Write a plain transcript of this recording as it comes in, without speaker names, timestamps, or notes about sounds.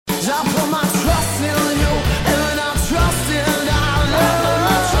I put my trust in you, and I trust in love. I put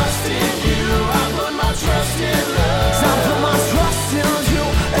my trust in you, I put my trust in love. I put my trust in you,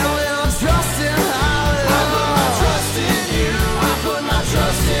 and I trust in love. I put my trust in you, I put my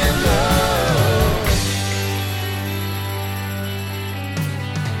trust in love.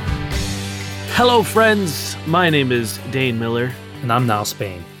 Hello, friends. My name is Dane Miller. And I'm Niall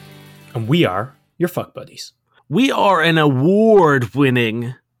Spain. And we are your fuck buddies. We are an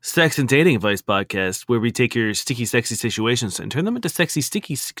award-winning sex and dating advice podcast where we take your sticky, sexy situations and turn them into sexy,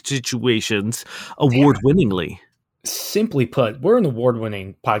 sticky situations award-winningly. Simply put, we're an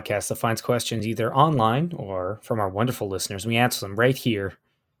award-winning podcast that finds questions either online or from our wonderful listeners. We answer them right here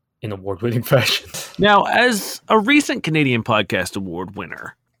in award-winning fashion. Now, as a recent Canadian Podcast Award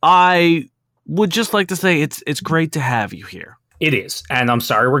winner, I would just like to say it's great to have you here. It is. And I'm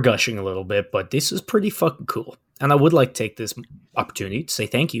sorry we're gushing a little bit, but this is pretty fucking cool. And I would like to take this opportunity to say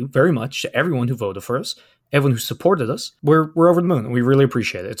thank you very much to everyone who voted for us, everyone who supported us. We're over the moon, and we really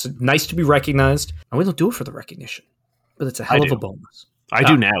appreciate it. It's nice to be recognized, and we don't do it for the recognition, but it's a hell of a bonus. I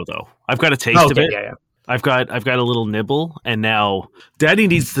do now, though. I've got a taste of it. Yeah. I've got a little nibble, and now Daddy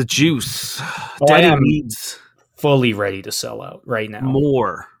needs the juice. Oh, Daddy needs fully ready to sell out right now.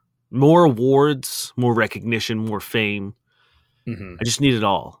 More awards, more recognition, more fame. Mm-hmm. I just need it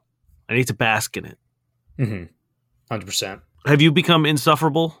all. I need to bask in it. 100%. Have you become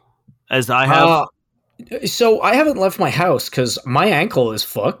insufferable as I have? So I haven't left my house because my ankle is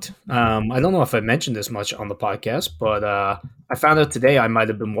fucked. I don't know if I mentioned this much on the podcast, but I found out today I might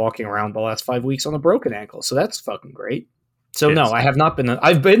have been walking around the last 5 weeks on a broken ankle. So that's fucking great. So Yes. no, I have not been.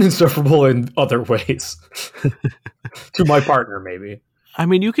 I've been insufferable in other ways. To my partner, maybe. I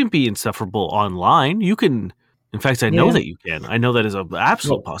mean, you can be insufferable online. You can. In fact, I know that you can. I know that is an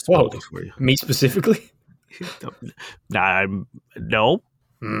absolute possibility for you. Me specifically? No. No,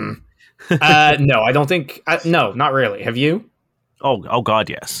 I don't think. No, not really. Have you? Oh God,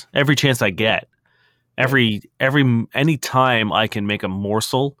 yes. Every chance I get, any time I can make a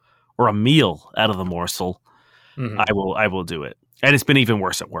morsel or a meal out of the morsel, I will do it. And it's been even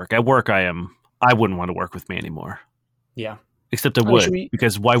worse at work. At work, I wouldn't want to work with me anymore. Yeah. Except I would,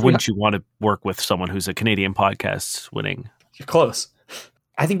 because why wouldn't you want to work with someone who's a Canadian podcast winning? You're close.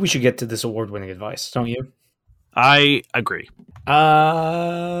 I think we should get to this award-winning advice, don't you? I agree.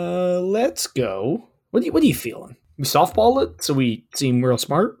 Let's go. What are you feeling? We softball it so we seem real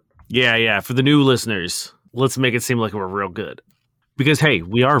smart? Yeah. For the new listeners, let's make it seem like we're real good. Because, hey,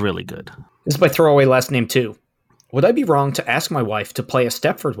 we are really good. This is my throwaway last name, too. Would I be wrong to ask my wife to play a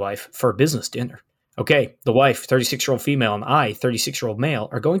Stepford wife for a business dinner? Okay, the wife, 36-year-old female, and I, 36-year-old male,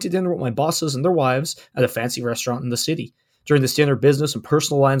 are going to dinner with my bosses and their wives at a fancy restaurant in the city. During this dinner, business and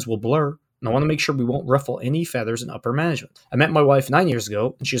personal lines will blur, and I want to make sure we won't ruffle any feathers in upper management. I met my wife 9 years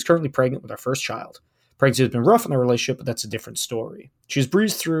ago, and she is currently pregnant with our first child. Pregnancy has been rough in our relationship, but that's a different story. She has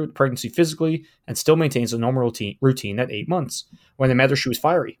breezed through the pregnancy physically and still maintains a normal routine at 8 months. When I met her, she was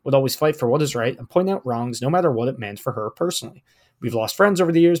fiery, would always fight for what is right and point out wrongs no matter what it meant for her personally. We've lost friends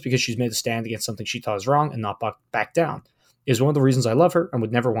over the years because she's made a stand against something she thought was wrong and not back down. It is one of the reasons I love her and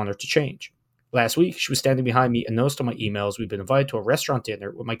would never want her to change. Last week, she was standing behind me and noticed on my emails we've been invited to a restaurant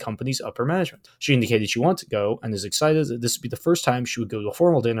dinner with my company's upper management. She indicated she wanted to go and is excited that this would be the first time she would go to a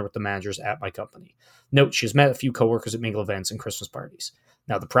formal dinner with the managers at my company. Note, she has met a few coworkers at mingle events and Christmas parties.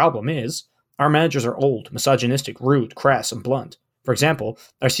 Now, the problem is, our managers are old, misogynistic, rude, crass, and blunt. For example,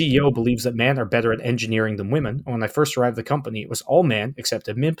 our CEO believes that men are better at engineering than women, and when I first arrived at the company, it was all men except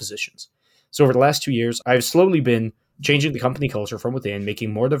admin positions. So over the last 2 years, I've slowly been changing the company culture from within,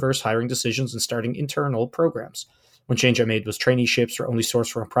 making more diverse hiring decisions and starting internal programs. One change I made was traineeships were only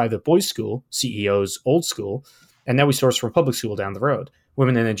sourced from a private boys' school, CEO's old school, and now we source from a public school down the road.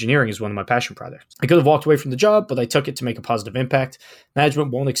 Women in engineering is one of my passion projects. I could have walked away from the job, but I took it to make a positive impact.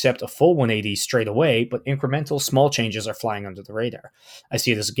 Management won't accept a full 180 straight away, but incremental, small changes are flying under the radar. I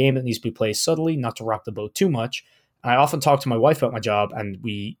see it as a game that needs to be played subtly, not to rock the boat too much. I often talk to my wife about my job, and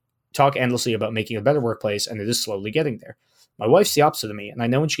we talk endlessly about making a better workplace, and it is slowly getting there. My wife's the opposite of me, and I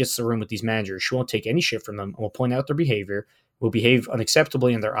know when she gets to the room with these managers, she won't take any shit from them and will point out their behavior, will behave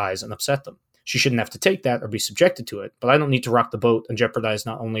unacceptably in their eyes and upset them. She shouldn't have to take that or be subjected to it, but I don't need to rock the boat and jeopardize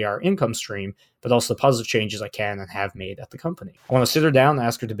not only our income stream, but also the positive changes I can and have made at the company. I want to sit her down and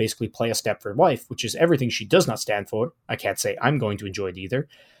ask her to basically play a Stepford wife, which is everything she does not stand for. I can't say I'm going to enjoy it either.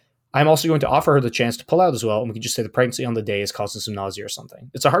 I'm also going to offer her the chance to pull out as well, and we can just say the pregnancy on the day is causing some nausea or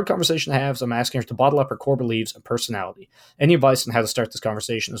something. It's a hard conversation to have, so I'm asking her to bottle up her core beliefs and personality. Any advice on how to start this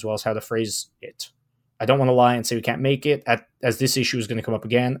conversation, as well as how to phrase it? I don't want to lie and say we can't make it, as this issue is going to come up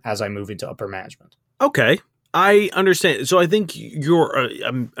again as I move into upper management. Okay. I understand. So I think your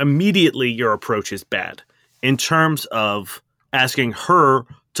immediately your approach is bad in terms of asking her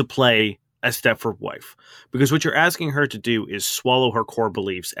to play a Stepford wife, because what you're asking her to do is swallow her core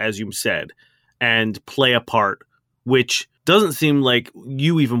beliefs, as you said, and play a part, which doesn't seem like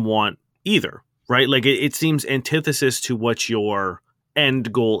you even want either, right? Like it seems antithesis to what your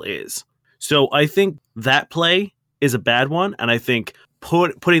end goal is. So I think that play is a bad one, and I think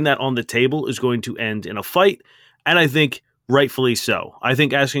putting that on the table is going to end in a fight, and I think rightfully so. I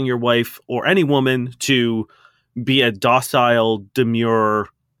think asking your wife or any woman to be a docile, demure,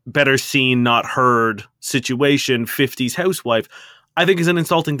 better seen, not heard situation, 50s housewife, I think is an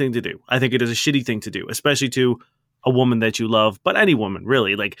insulting thing to do. I think it is a shitty thing to do, especially to a woman that you love, but any woman,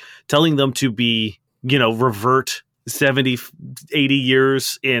 really. Like, telling them to be, revert 70, 80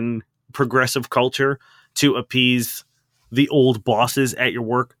 years in progressive culture to appease the old bosses at your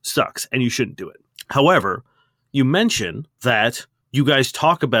work sucks, and you shouldn't do it. However, you mention that you guys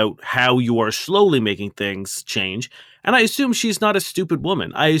talk about how you are slowly making things change, and I assume she's not a stupid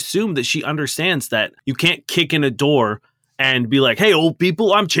woman. I assume that she understands that you can't kick in a door and be like, hey, old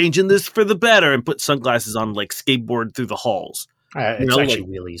people, I'm changing this for the better, and put sunglasses on, like, skateboard through the halls. It's actually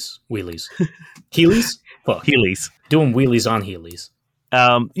wheelies. Heelys? Fuck. Heelys. Doing wheelies on Heelys.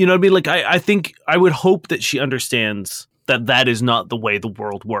 You know what I mean? Like, I think I would hope that she understands that is not the way the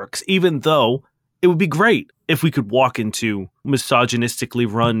world works, even though it would be great if we could walk into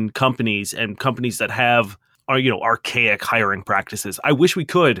misogynistically run companies and companies that have archaic hiring practices. I wish we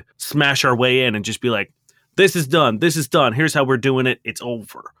could smash our way in and just be like, this is done. Here's how we're doing it. It's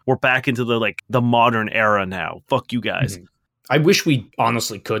over. We're back into the modern era now. Fuck you guys. Mm-hmm. I wish we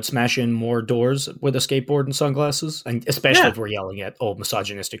honestly could smash in more doors with a skateboard and sunglasses, and especially if we're yelling at old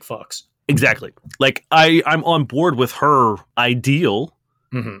misogynistic fucks. Exactly. Like, I'm on board with her ideal,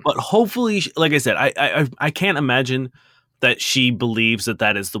 but hopefully, like I said, I can't imagine that she believes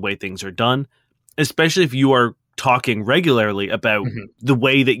that is the way things are done, especially if you are talking regularly about the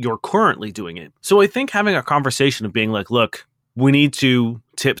way that you're currently doing it. So I think having a conversation of being like, look, we need to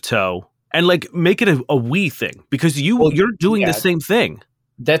tiptoe and make it a we thing, because you're doing the same thing.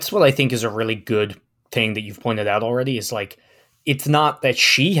 That's what I think is a really good thing that you've pointed out already, is like, it's not that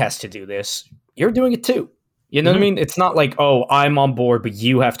she has to do this. You're doing it too. You know what I mean? It's not like, oh, I'm on board, but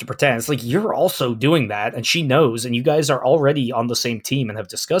you have to pretend. It's like, you're also doing that, and she knows, and you guys are already on the same team and have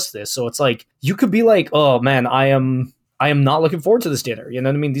discussed this. So it's like, you could be like, oh man, I am not looking forward to this dinner. You know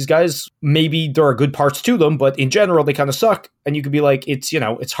what I mean? These guys, maybe there are good parts to them, but in general, they kind of suck. And you could be like,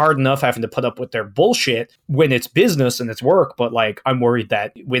 it's hard enough having to put up with their bullshit when it's business and it's work. But I'm worried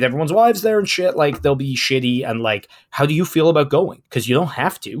that with everyone's wives there and shit, they'll be shitty. And how do you feel about going? Because you don't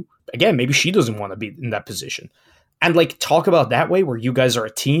have to. Again, maybe she doesn't want to be in that position. And talk about that way, where you guys are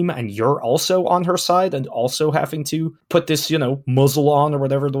a team and you're also on her side and also having to put this, muzzle on, or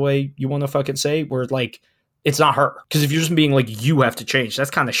whatever the way you want to fucking say, where it's not her. Because if you're just being you have to change,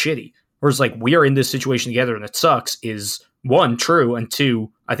 that's kind of shitty. Whereas we are in this situation together and it sucks is, one, true, and two,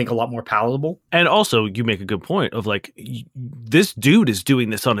 I think a lot more palatable. And also, you make a good point of this dude is doing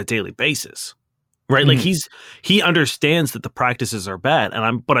this on a daily basis, right? He understands that the practices are bad,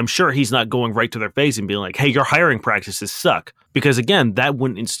 but I'm sure he's not going right to their face and being like, hey, your hiring practices suck, because again, that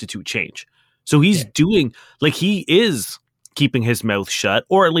wouldn't institute change. So he's doing, he is keeping his mouth shut,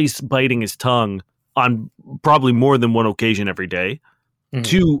 or at least biting his tongue on probably more than one occasion every day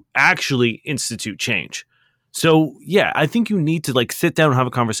to actually institute change. So yeah, I think you need to sit down and have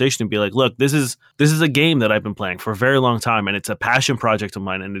a conversation and be like, look, this is a game that I've been playing for a very long time, and it's a passion project of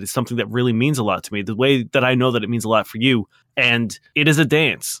mine, and it is something that really means a lot to me, the way that I know that it means a lot for you. And it is a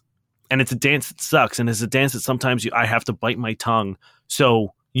dance, and it's a dance that sucks, and it's a dance that sometimes I have to bite my tongue.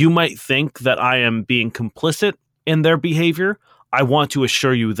 So you might think that I am being complicit in their behavior. I want to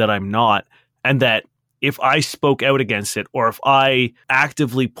assure you that I'm not, and that if I spoke out against it, or if I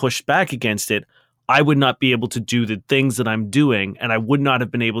actively pushed back against it, I would not be able to do the things that I'm doing, and I would not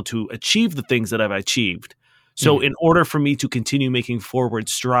have been able to achieve the things that I've achieved. So in order for me to continue making forward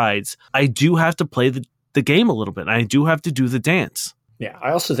strides, I do have to play the game a little bit, and I do have to do the dance. Yeah,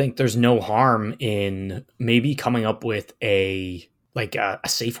 I also think there's no harm in maybe coming up with a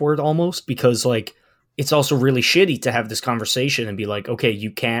safe word almost, because it's also really shitty to have this conversation and be like, okay, you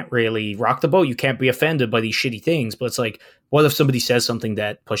can't really rock the boat. You can't be offended by these shitty things. But it's what if somebody says something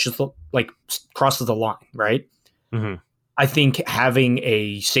that pushes crosses the line, right? Mm-hmm. I think having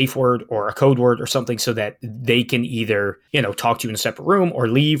a safe word or a code word or something so that they can either, talk to you in a separate room or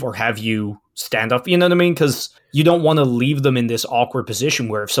leave, or have you stand up, you know what I mean? Because you don't want to leave them in this awkward position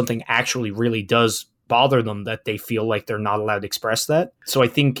where if something actually really does bother them that they feel like they're not allowed to express that. So I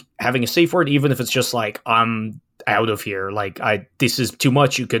think having a safe word, even if it's just like, I'm out of here, like this is too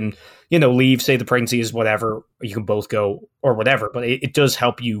much, you can, leave, say the pregnancy is whatever, or you can both go or whatever. But it does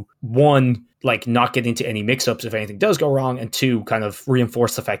help you, one, like not get into any mix-ups if anything does go wrong, and two, kind of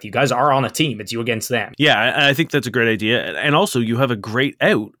reinforce the fact that you guys are on a team. It's you against them. Yeah, I think that's a great idea. And also you have a great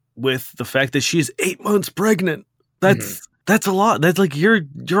out with the fact that she's 8 months pregnant. That's a lot. That's like, you're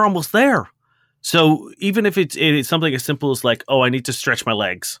almost there. So even if it's something as simple as like, oh, I need to stretch my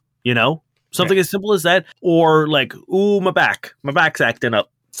legs, something as simple as that, or like, ooh, my back's acting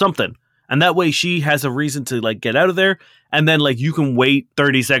up, something. And that way she has a reason to like get out of there. And then like you can wait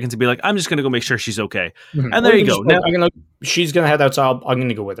 30 seconds and be like, I'm just going to go make sure she's okay. And there you go. Now, she's going to head outside. I'm going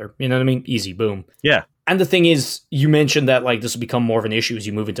to go with her. You know what I mean? Easy. Boom. Yeah. And the thing is, you mentioned that like this will become more of an issue as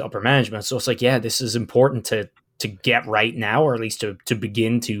you move into upper management. So it's like, yeah, this is important to get right now, or at least to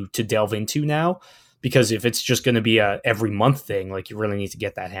begin to delve into now. Because if it's just going to be a every month thing, like you really need to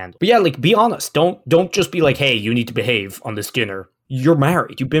get that handled. But yeah, like be honest. Don't just be like, hey, you need to behave on this dinner. You're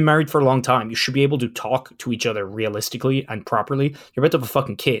married. You've been married for a long time. You should be able to talk to each other realistically and properly. You're about to have a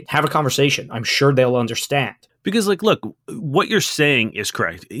fucking kid. Have a conversation. I'm sure they'll understand. Because like, look, what you're saying is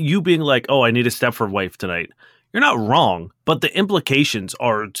correct. You being like, oh, I need a Stepford wife tonight. You're not wrong, but the implications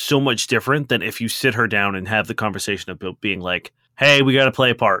are so much different than if you sit her down and have the conversation about being like, hey, we got to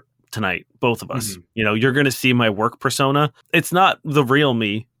play a part tonight, both of us. You're going to see my work persona. It's not the real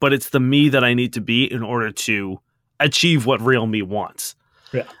me, but it's the me that I need to be in order to achieve what real me wants.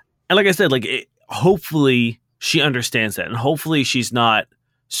 Yeah. And like I said, hopefully she understands that, and hopefully she's not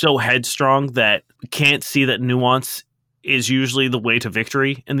so headstrong that can't see that nuance is usually the way to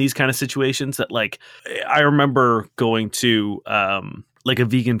victory in these kind of situations. That like, I remember going to like a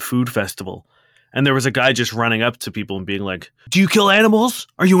vegan food festival, and there was a guy just running up to people and being like, do you kill animals?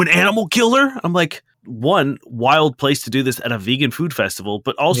 Are you an animal killer? I'm like, one, wild place to do this at a vegan food festival,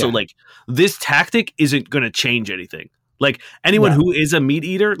 but also like this tactic isn't going to change anything. Like anyone who is a meat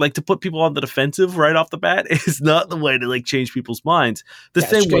eater, like to put people on the defensive right off the bat is not the way to like change people's minds. The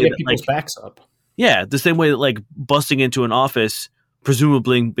same way that people's backs up. Yeah, the same way that like busting into an office,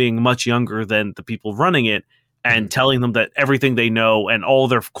 presumably being much younger than the people running it, and telling them that everything they know and all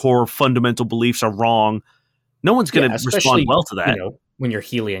their core fundamental beliefs are wrong. No one's going to respond well to that. When you're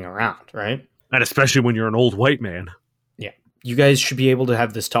healing around, right? And especially when you're an old white man. Yeah. You guys should be able to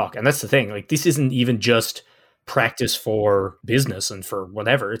have this talk. And that's the thing. Like, this isn't even just practice for business and for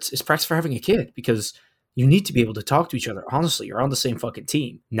whatever. It's practice for having a kid, because you need to be able to talk to each other. Honestly, you're on the same fucking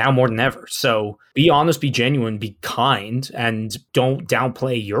team now more than ever. So be honest, be genuine, be kind, and don't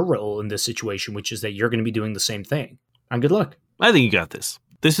downplay your role in this situation, which is that you're going to be doing the same thing. And good luck. I think you got this.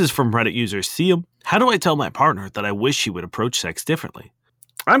 This is from Reddit user Siam. How do I tell my partner that I wish she would approach sex differently?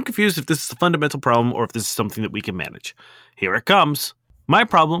 I'm confused if this is a fundamental problem or if this is something that we can manage. Here it comes. My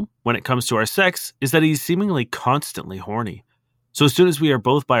problem when it comes to our sex is that he's seemingly constantly horny. So as soon as we are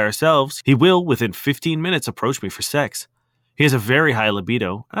both by ourselves, he will, within 15 minutes, approach me for sex. He has a very high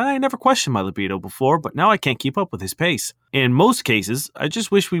libido, and I never questioned my libido before, but now I can't keep up with his pace. In most cases, I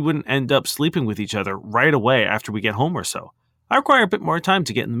just wish we wouldn't end up sleeping with each other right away after we get home or so. I require a bit more time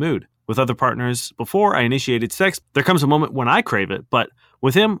to get in the mood. With other partners, before I initiated sex, there comes a moment when I crave it, but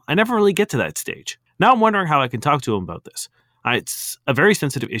with him, I never really get to that stage. Now I'm wondering how I can talk to him about this. It's a very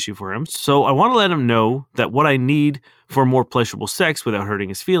sensitive issue for him, so I want to let him know that what I need for more pleasurable sex without hurting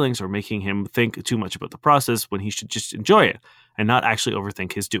his feelings or making him think too much about the process, when he should just enjoy it and not actually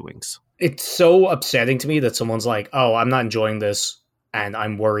overthink his doings. It's so upsetting to me that someone's like, oh, I'm not enjoying this, and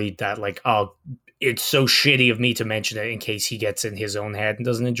I'm worried that like, oh, it's so shitty of me to mention it in case he gets in his own head and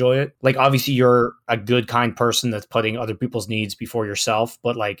doesn't enjoy it. Like, obviously you're a good, kind person that's putting other people's needs before yourself,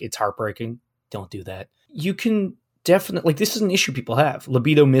 but like, it's heartbreaking. Don't do that. You can definitely, like, this is an issue people have.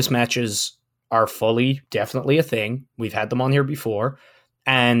 Libido mismatches are definitely a thing. We've had them on here before.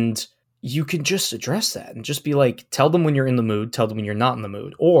 And you can just address that and just be like, tell them when you're in the mood, tell them when you're not in the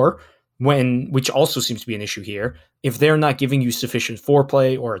mood. Or when, which also seems to be an issue here, if they're not giving you sufficient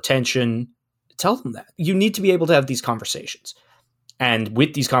foreplay or attention, tell them that. You need to be able to have these conversations. And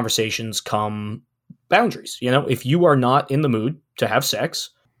with these conversations come boundaries. If you are not in the mood to have sex,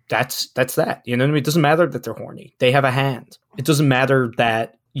 that's that. You know what I mean? It doesn't matter that they're horny. They have a hand. It doesn't matter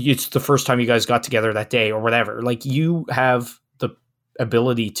that it's the first time you guys got together that day or whatever. Like, you have the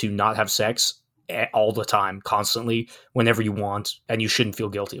ability to not have sex all the time, constantly, whenever you want, and you shouldn't feel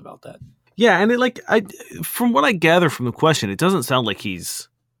guilty about that. Yeah, and from what I gather from the question, it doesn't sound like it's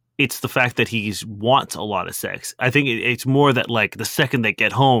the fact that he wants a lot of sex. I think it's more that, like, the second they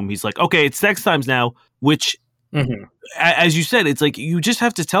get home, he's like, okay, it's sex times now, which as you said, it's like you just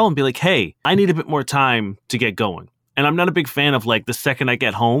have to tell them, be like, hey, I need a bit more time to get going. And I'm not a big fan of like the second I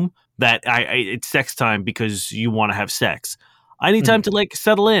get home that it's sex time because you want to have sex. I need time to like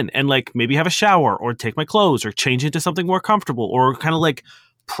settle in and like maybe have a shower or take my clothes or change into something more comfortable or kind of like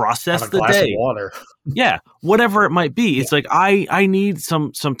process the glass day. of water. Yeah, whatever it might be. It's like I need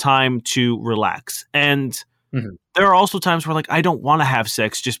some time to relax. And there are also times where like I don't want to have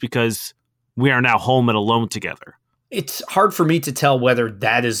sex just because we are now home and alone together. It's hard for me to tell whether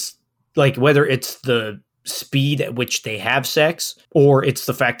that is like whether it's the speed at which they have sex or it's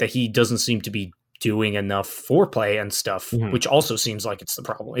the fact that he doesn't seem to be doing enough foreplay and stuff, which also seems like it's the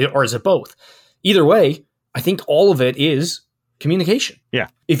problem. Or is it both? Either way, I think all of it is communication. Yeah.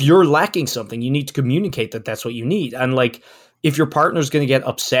 If you're lacking something, you need to communicate that that's what you need. And like, if your partner's going to get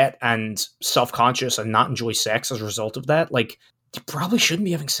upset and self-conscious and not enjoy sex as a result of that, like, you probably shouldn't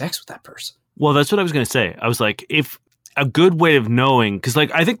be having sex with that person. Well, that's what I was going to say. I was like, if a good way of knowing, because like,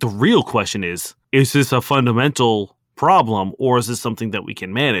 I think the real question is this a fundamental problem or is this something that we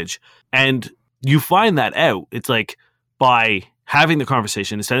can manage? And you find that out. It's like by having the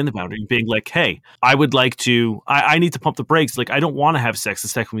conversation and setting the boundary and being like, hey, I would like to, I need to pump the brakes. Like, I don't want to have sex the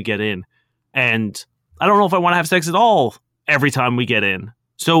second we get in. And I don't know if I want to have sex at all every time we get in.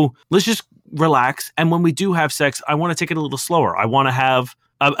 So let's just relax. And when we do have sex, I want to take it a little slower. I want to have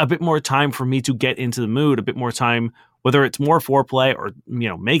a bit more time for me to get into the mood, a bit more time, whether it's more foreplay or, you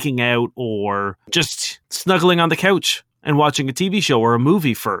know, making out or just snuggling on the couch and watching a TV show or a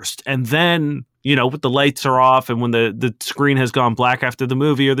movie first. And then, you know, with the lights are off and when the screen has gone black after the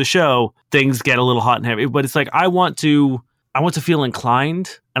movie or the show, things get a little hot and heavy. But it's like, I want to feel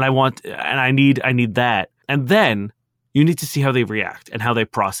inclined and I need that. And then you need to see how they react and how they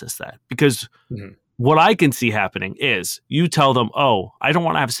process that. Because what I can see happening is you tell them, oh, I don't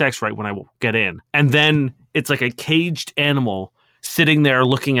want to have sex right when I get in. And then it's like a caged animal sitting there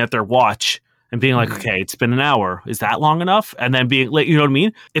looking at their watch and being like, okay, it's been an hour. Is that long enough? And then being like, you know what I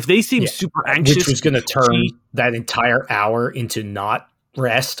mean? If they seem super anxious. Which was going to turn that entire hour into not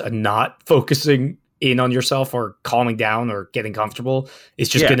rest and not focusing in on yourself or calming down or getting comfortable. It's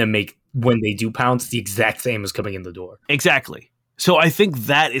just going to make when they do pounce the exact same as coming in the door. Exactly. So I think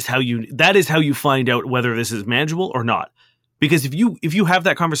that is how you find out whether this is manageable or not. Because if you have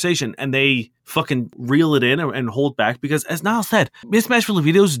that conversation and they fucking reel it in and hold back, because as Niall said, mismatched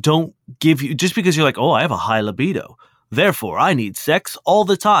libidos don't give you, just because you're like, oh, I have a high libido, therefore I need sex all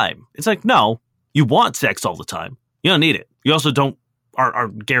the time. It's like, no, you want sex all the time. You don't need it. You also are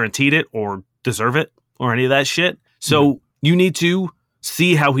guaranteed it or deserve it or any of that shit. So you need to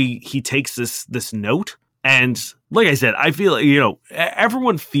see how he takes this note. And like I said, I feel, you know,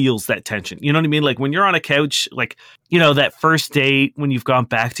 everyone feels that tension. You know what I mean? Like when you're on a couch, like, you know, that first date when you've gone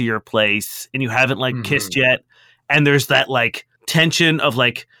back to your place and you haven't like kissed yet. And there's that like tension of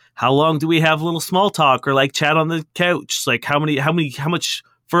like, how long do we have a little small talk or like chat on the couch? Like how much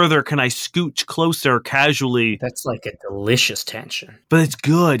further can I scooch closer casually? That's like a delicious tension. But it's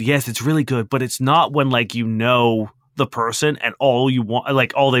good. Yes, it's really good. But it's not when like, you know, the person and all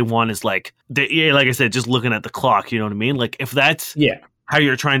they want is like like I said, just looking at the clock, you know what I mean? Like if that's how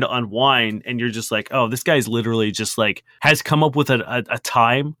you're trying to unwind and you're just like, oh, this guy's literally just like has come up with a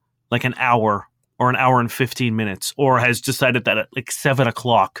time like an hour or an hour and 15 minutes or has decided that at like 7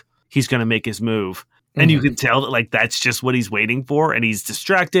 o'clock he's going to make his move. And you can tell that like that's just what he's waiting for and he's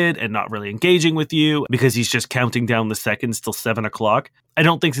distracted and not really engaging with you because he's just counting down the seconds till 7 o'clock. I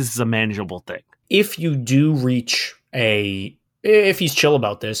don't think this is a manageable thing. If you do reach if he's chill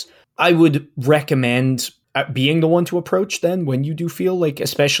about this, I would recommend being the one to approach then when you do feel like,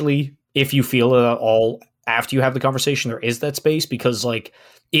 especially if you feel all after you have the conversation, there is that space because like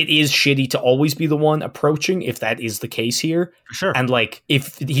it is shitty to always be the one approaching if that is the case here. For sure. And like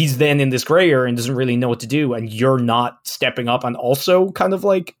if he's then in this gray area and doesn't really know what to do and you're not stepping up and also kind of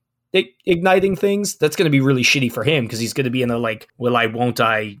like igniting things, that's going to be really shitty for him because he's going to be in a like, will I, won't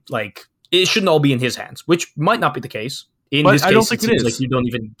I, like it shouldn't all be in his hands, which might not be the case. In this case, I don't think it seems like you don't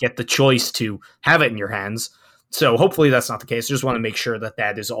even get the choice to have it in your hands. So hopefully that's not the case. I just want to make sure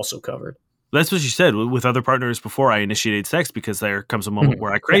that is also covered. That's what she said with other partners before I initiate sex because there comes a moment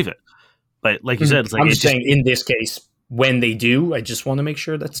where I crave it. But like you said, it's like, I'm just saying in this case, when they do, I just want to make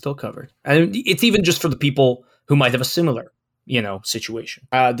sure that's still covered. And it's even just for the people who might have a similar, you know, situation.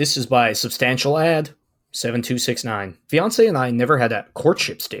 This is by Substantial Ad. 7269. Fiance and I never had a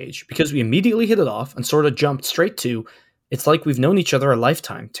courtship stage because we immediately hit it off and sort of jumped straight to it's like we've known each other a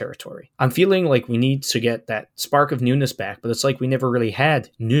lifetime territory. I'm feeling like we need to get that spark of newness back, but it's like we never really had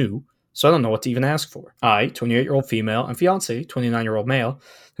new. so I don't know what to even ask for. I, 28-year-old female, and fiance, 29-year-old male,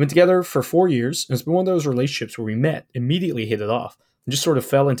 have been together for 4 years, and it's been one of those relationships where we met, immediately hit it off, and just sort of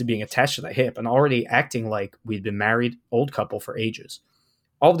fell into being attached to the hip and already acting like we'd been married, old couple for ages.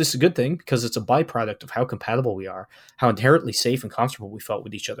 All of this is a good thing because it's a byproduct of how compatible we are, how inherently safe and comfortable we felt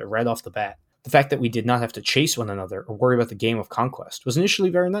with each other right off the bat. The fact that we did not have to chase one another or worry about the game of conquest was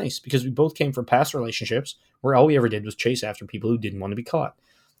initially very nice because we both came from past relationships where all we ever did was chase after people who didn't want to be caught.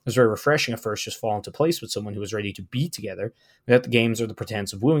 It was very refreshing at first just fall into place with someone who was ready to be together without the games or the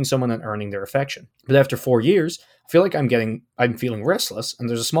pretense of wooing someone and earning their affection. But after 4 years, I feel like I'm feeling restless, and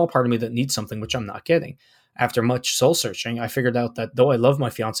there's a small part of me that needs something which I'm not getting. After much soul searching, I figured out that though I love my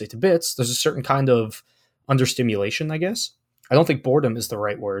fiance to bits, there's a certain kind of understimulation, I guess. I don't think boredom is the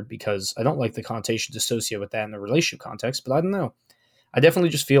right word because I don't like the connotations associated with that in the relationship context, but I don't know. I definitely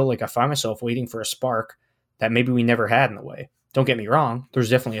just feel like I find myself waiting for a spark that maybe we never had in a way. Don't get me wrong, there's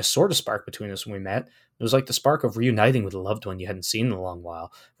definitely a sort of spark between us when we met. It was like the spark of reuniting with a loved one you hadn't seen in a long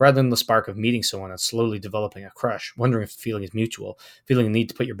while, rather than the spark of meeting someone and slowly developing a crush, wondering if the feeling is mutual, feeling the need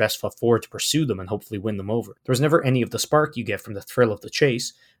to put your best foot forward to pursue them and hopefully win them over. There was never any of the spark you get from the thrill of the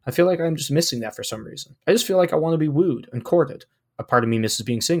chase. I feel like I'm just missing that for some reason. I just feel like I want to be wooed and courted. A part of me misses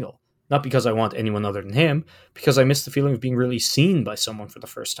being single. Not because I want anyone other than him, because I miss the feeling of being really seen by someone for the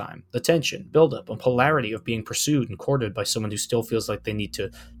first time. The tension, build-up, and polarity of being pursued and courted by someone who still feels like they need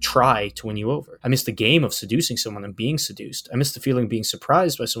to try to win you over. I miss the game of seducing someone and being seduced. I miss the feeling of being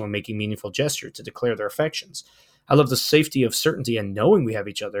surprised by someone making meaningful gesture to declare their affections. I love the safety of certainty and knowing we have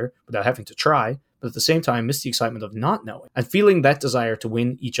each other without having to try, but at the same time miss the excitement of not knowing and feeling that desire to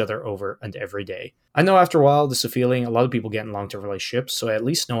win each other over and every day. I know after a while this is a feeling a lot of people get in long-term relationships, so I at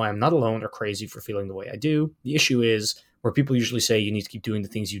least know I am not alone or crazy for feeling the way I do. The issue is, where people usually say you need to keep doing the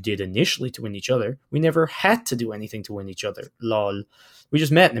things you did initially to win each other, we never had to do anything to win each other. Lol. We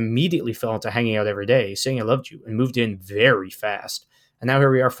just met and immediately fell into hanging out every day, saying I loved you, and moved in very fast. And now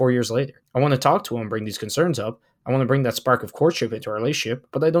here we are 4 years later. I want to talk to him and bring these concerns up. I want to bring that spark of courtship into our relationship,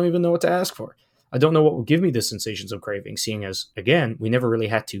 but I don't even know what to ask for. I don't know what will give me the sensations of craving, seeing as, again, we never really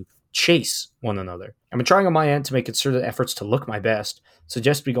had to chase one another. I've been trying on my end to make concerted efforts to look my best,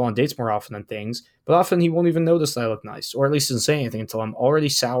 suggest we go on dates more often and things, but often he won't even notice that I look nice, or at least doesn't say anything until I'm already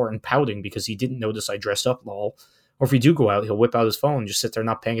sour and pouting because he didn't notice I dressed up, lol. Or if we do go out, he'll whip out his phone and just sit there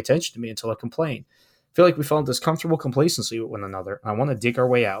not paying attention to me until I complain. I feel like we fell into this comfortable complacency with one another, and I want to dig our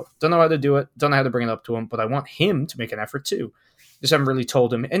way out. Don't know how to do it, don't know how to bring it up to him, but I want him to make an effort too. Just haven't really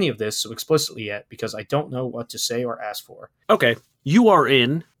told him any of this so explicitly yet because I don't know what to say or ask for. Okay. You are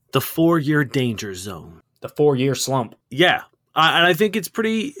in the 4-year danger zone. The 4-year slump. Yeah. And I think it's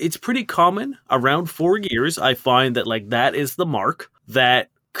pretty common around 4 years. I find that that is the mark that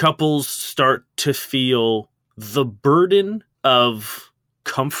couples start to feel the burden of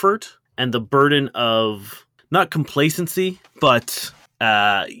comfort and the burden of not complacency, but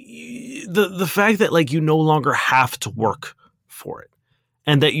the fact that you no longer have to work for it,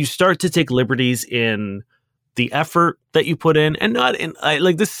 and that you start to take liberties in the effort that you put in, and not in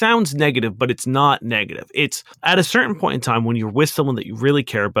this sounds negative, but it's not negative. It's at a certain point in time when you're with someone that you really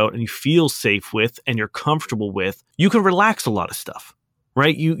care about and you feel safe with and you're comfortable with, you can relax a lot of stuff,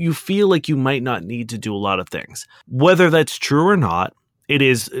 right? You feel like you might not need to do a lot of things. Whether that's true or not, it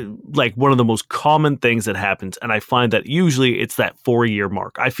is one of the most common things that happens, and I find that usually it's that 4-year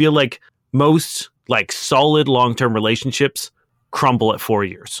mark. I feel like most solid long-term relationships crumble at 4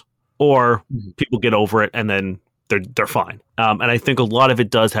 years, or people get over it and then they're fine. And I think a lot of it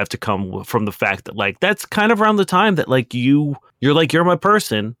does have to come from the fact that that's kind of around the time that you're my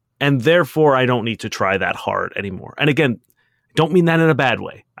person, and therefore I don't need to try that hard anymore. And again, don't mean that in a bad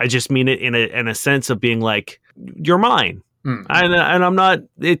way. I just mean it in a sense of being you're mine. And I'm not.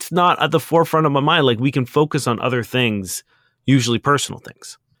 It's not at the forefront of my mind. We can focus on other things, usually personal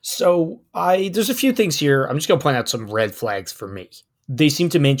things. So there's a few things here. I'm just going to point out some red flags for me. They seem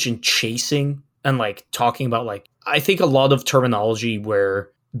to mention chasing and talking about I think a lot of terminology where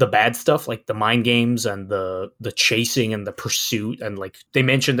the bad stuff, the mind games and the chasing and the pursuit, and they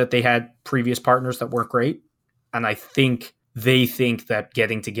mentioned that they had previous partners that weren't great. And I think they think that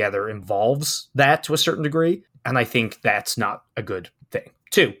getting together involves that to a certain degree. And I think that's not a good thing.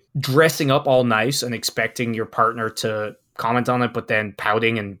 2, dressing up all nice and expecting your partner to comment on it, but then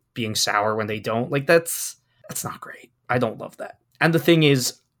pouting and being sour when they don't. That's not great. I don't love that. And the thing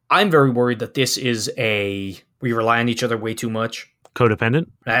is, I'm very worried that this is we rely on each other way too much. Codependent?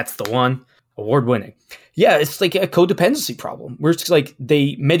 That's the one. Award-winning. Yeah, it's a codependency problem. Where it's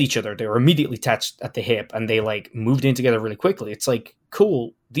they met each other. They were immediately attached at the hip and they moved in together really quickly. It's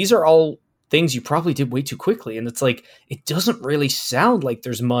cool. These are all things you probably did way too quickly. And it's it doesn't really sound like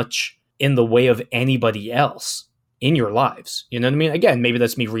there's much in the way of anybody else in your lives. You know what I mean? Again, maybe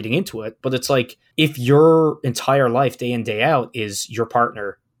that's me reading into it, but it's like if your entire life, day in, day out, is your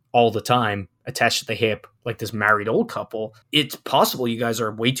partner all the time, attached to the hip, like this married old couple, it's possible you guys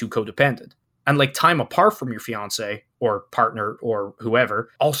are way too codependent. And like time apart from your fiance or partner or whoever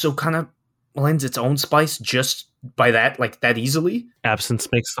also kind of lends its own spice just by that, like that easily. Absence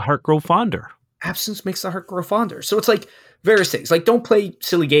makes the heart grow fonder. Absence makes the heart grow fonder. So it's like various things. Like, don't play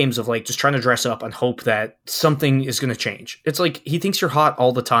silly games of like just trying to dress up and hope that something is going to change. It's like he thinks you're hot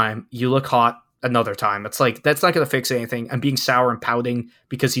all the time. You look hot another time. It's like that's not going to fix anything. And being sour and pouting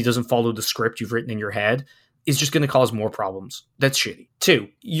because he doesn't follow the script you've written in your head is just going to cause more problems. That's shitty. 2,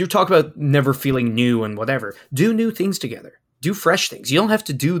 you talk about never feeling new and whatever. Do new things together. Do fresh things. You don't have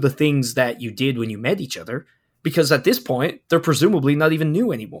to do the things that you did when you met each other, because at this point, they're presumably not even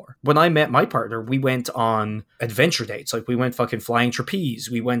new anymore. When I met my partner, we went on adventure dates. Like, we went fucking flying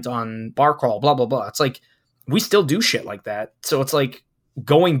trapeze. We went on bar crawl, blah, blah, blah. It's like, we still do shit like that. So it's like,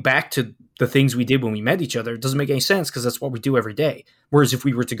 going back to the things we did when we met each other doesn't make any sense because that's what we do every day. Whereas if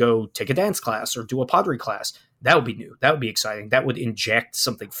we were to go take a dance class or do a pottery class, that would be new. That would be exciting. That would inject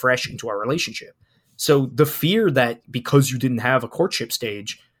something fresh into our relationship. So the fear that because you didn't have a courtship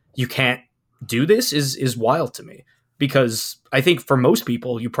stage, you can't do this is wild to me, because I think for most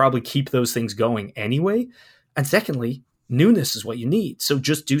people, you probably keep those things going anyway. And secondly, newness is what you need. So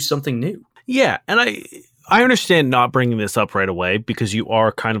just do something new. Yeah. And I understand not bringing this up right away because you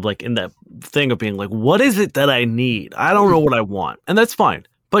are kind of like in that thing of being like, what is it that I need? I don't know what I want. And that's fine.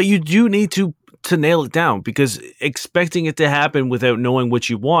 But you do need to nail it down, because expecting it to happen without knowing what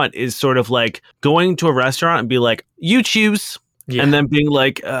you want is sort of like going to a restaurant and be like, you choose. Yeah. And then being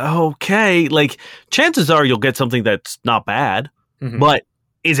like, okay, like chances are you'll get something that's not bad, but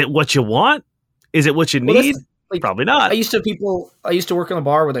is it what you want? Is it what you need? Like, probably not. I used to work in a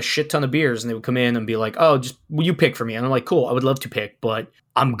bar with a shit ton of beers, and they would come in and be like, oh, just will you pick for me? And I'm like, cool, I would love to pick, but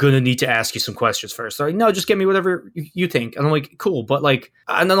I'm going to need to ask you some questions first. They're like, no, just get me whatever you think. And I'm like, cool. But like,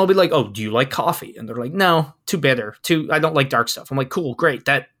 and then I'll be like, oh, do you like coffee? And they're like, no, too bitter. I don't like dark stuff. I'm like, cool, great.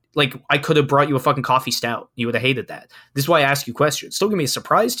 That, like, I could have brought you a fucking coffee stout. You would have hated that. This is why I ask you questions. Still gonna be a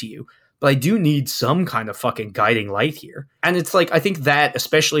surprise to you, but I do need some kind of fucking guiding light here. And it's like, I think that,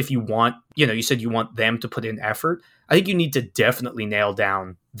 especially if you want, you said you want them to put in effort, I think you need to definitely nail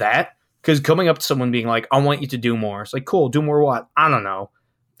down that. Because coming up to someone being like, I want you to do more. It's like, cool, do more what? I don't know.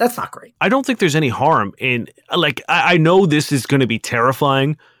 That's not great. I don't think there's any harm in, like, I know this is going to be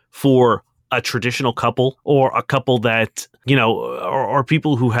terrifying for a traditional couple or a couple that, or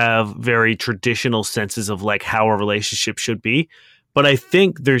people who have very traditional senses of like how a relationship should be. But I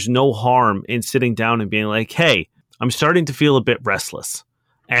think there's no harm in sitting down and being like, hey, I'm starting to feel a bit restless,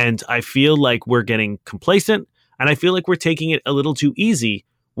 and I feel like we're getting complacent, and I feel like we're taking it a little too easy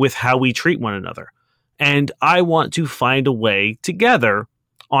with how we treat one another. And I want to find a way together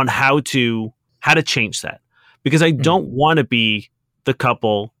on how to change that, because I don't want to be the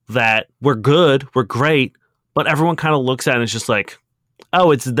couple that we're good, we're great, but everyone kind of looks at it and is just like,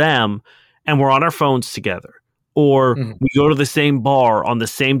 oh, it's them, and we're on our phones together. Or we go to the same bar on the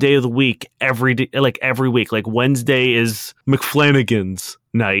same day of the week every week. Like Wednesday is McFlanagan's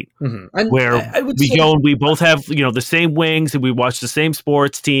night, where we go and we both have the same wings, and we watch the same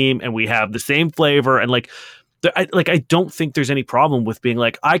sports team, and we have the same flavor. And I don't think there's any problem with being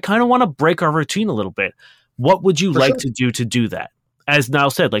like, I kind of want to break our routine a little bit. What would you like to do that? As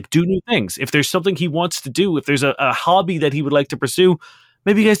Niall said, like, do new things. If there's something he wants to do, if there's a hobby that he would like to pursue,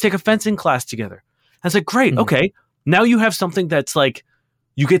 maybe you guys take a fencing class together. I was like, great, okay. Now you have something that's like,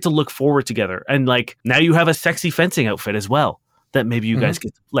 you get to look forward together. And like, now you have a sexy fencing outfit as well that maybe you guys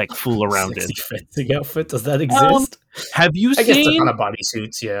get to like fool around in. Sexy fencing outfit? Does that exist? Have you seen? I guess they're kind of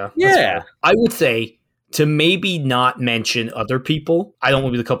bodysuits, yeah. Yeah. I would say to maybe not mention other people. I don't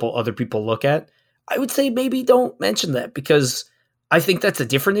want to be the couple other people look at. I would say maybe don't mention that, because I think that's a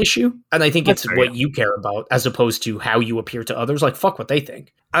different issue. And I think it's what you care about as opposed to how you appear to others. Like, fuck what they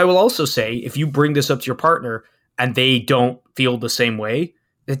think. I will also say, if you bring this up to your partner and they don't feel the same way,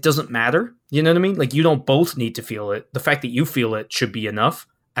 it doesn't matter. You know what I mean? Like, you don't both need to feel it. The fact that you feel it should be enough,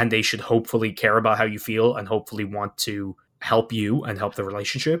 and they should hopefully care about how you feel and hopefully want to help you and help the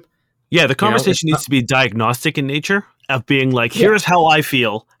relationship. Yeah, the conversation needs to be diagnostic in nature, of being like, here's how I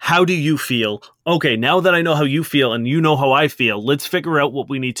feel. How do you feel? Okay, now that I know how you feel and you know how I feel, let's figure out what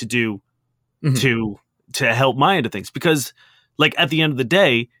we need to do to help my end of things. Because, like, at the end of the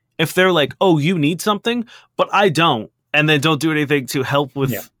day, if they're like, oh, you need something, but I don't, and then don't do anything to help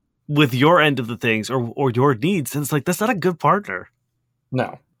with your end of the things or your needs, then it's like, that's not a good partner.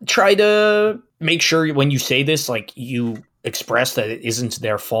 No. Try to make sure when you say this, like, you express that it isn't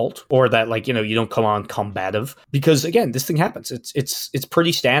their fault, or that, like, you know, you don't come on combative, because again, this thing happens. It's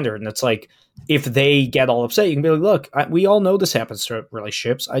pretty standard, and it's like, if they get all upset, you can be like, look, we all know this happens to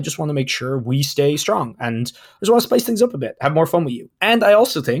relationships. I just want to make sure we stay strong, and I just want to spice things up a bit, have more fun with you. And I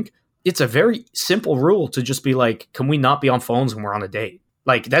also think it's a very simple rule to just be like, can we not be on phones when we're on a date?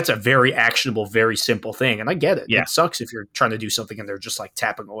 Like, that's a very actionable, very simple thing. And I get it. Yeah. It sucks if you're trying to do something and they're just like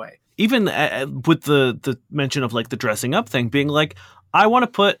tapping away. Even with the mention of like the dressing up thing, being like, I want to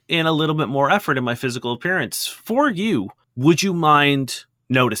put in a little bit more effort in my physical appearance for you. Would you mind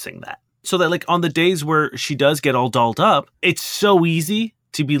noticing that? So that, like, on the days where she does get all dolled up, it's so easy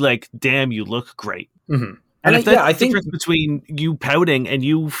to be like, damn, you look great. Mm-hmm. And if that's I the think difference between you pouting and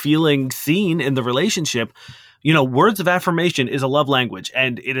you feeling seen in the relationship, you know, words of affirmation is a love language,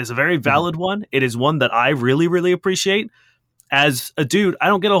 and it is a very valid one. It is one that I really, really appreciate. As a dude, I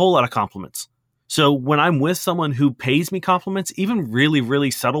don't get a whole lot of compliments. So when I'm with someone who pays me compliments, even really,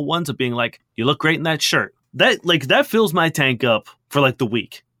 really subtle ones of being like, you look great in that shirt, that fills my tank up for like the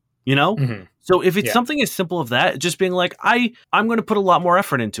week, you know? Mhm. So if it's something as simple as that, just being like, I'm going to put a lot more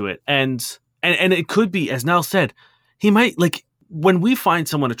effort into it. And it could be, as Niall said, he might, like, when we find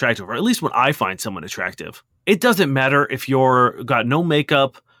someone attractive, or at least when I find someone attractive, it doesn't matter if you're got no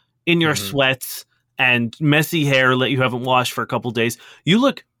makeup, in your sweats, and messy hair that you haven't washed for a couple days. You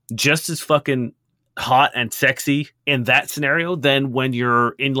look just as fucking hot and sexy in that scenario than when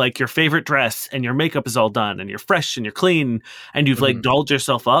you're in like your favorite dress and your makeup is all done and you're fresh and you're clean and you've like dolled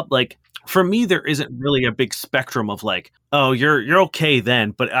yourself up. Like, for me, there isn't really a big spectrum of like, oh, you're okay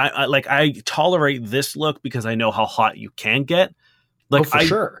then, but I tolerate this look because I know how hot you can get. Like, for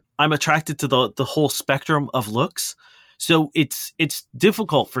sure. I'm attracted to the whole spectrum of looks. So it's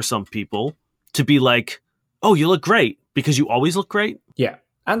difficult for some people to be like, oh, you look great because you always look great. Yeah.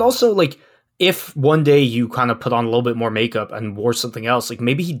 And also, like, if one day you kind of put on a little bit more makeup and wore something else, like,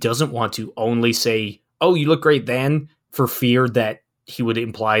 maybe he doesn't want to only say, oh, you look great then, for fear that he would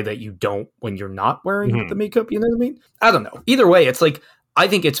imply that you don't when you're not wearing the makeup. You know what I mean? I don't know. Either way, it's like, I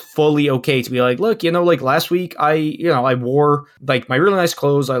think it's fully okay to be like, look, you know, like last week I wore like my really nice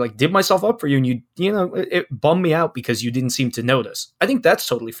clothes. I like did myself up for you, and you know, it bummed me out because you didn't seem to notice. I think that's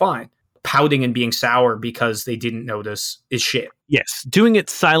totally fine. Pouting and being sour because they didn't notice is shit. Yes. Doing it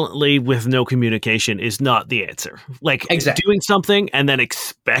silently with no communication is not the answer. Like, doing something and then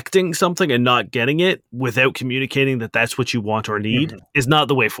expecting something and not getting it without communicating that that's what you want or need is not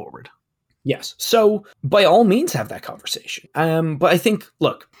the way forward. Yes. So by all means, have that conversation. But I think,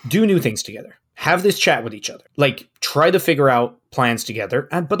 look, do new things together. Have this chat with each other. Like, try to figure out plans together.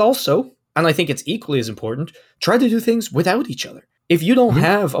 But also, and I think it's equally as important, try to do things without each other. If you don't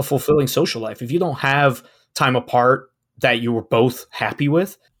have a fulfilling social life, if you don't have time apart that you were both happy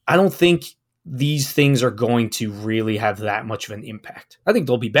with, I don't think these things are going to really have that much of an impact. I think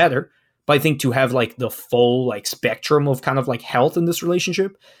they'll be better. But I think to have like the full like spectrum of kind of like health in this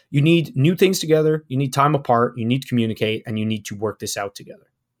relationship, you need new things together, you need time apart, you need to communicate, and you need to work this out together.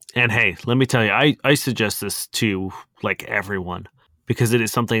 And hey, let me tell you, I suggest this to like everyone because it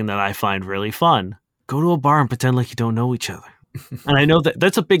is something that I find really fun. Go to a bar and pretend like you don't know each other. And I know that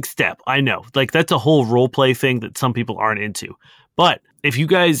that's a big step. I know, like, that's a whole role play thing that some people aren't into. But if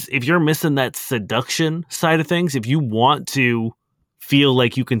you're missing that seduction side of things, if you want to feel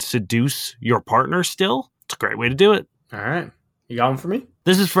like you can seduce your partner still, it's a great way to do it. All right. You got one for me?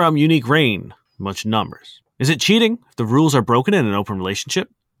 This is from Unique Rain. Much numbers. Is it cheating if the rules are broken in an open relationship?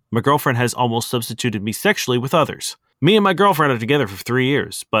 My girlfriend has almost substituted me sexually with others. Me and my girlfriend are together for 3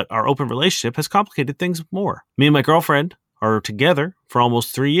 years, but our open relationship has complicated things more. Me and my girlfriend are together for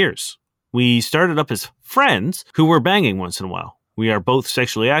almost 3 years. We started up as friends who were banging once in a while. We are both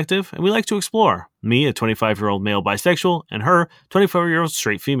sexually active, and we like to explore. Me, a 25-year-old male bisexual, and her, 24-year-old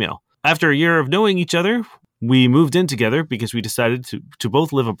straight female. After a year of knowing each other, we moved in together because we decided to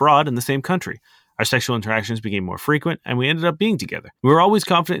both live abroad in the same country. Our sexual interactions became more frequent, and we ended up being together. We were always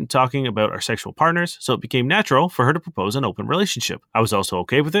confident in talking about our sexual partners, so it became natural for her to propose an open relationship. I was also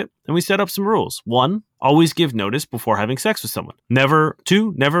okay with it, and we set up some rules. 1, always give notice before having sex with someone.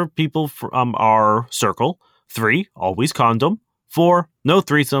 2, never people from our circle. 3, always condom. 4, no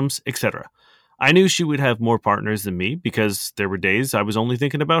threesomes, etc. I knew she would have more partners than me because there were days I was only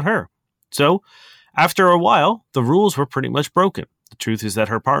thinking about her. So, after a while, the rules were pretty much broken. The truth is that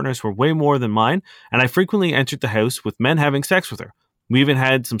her partners were way more than mine, and I frequently entered the house with men having sex with her. We even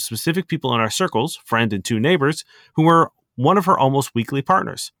had some specific people in our circles, friend and 2 neighbors, who were one of her almost weekly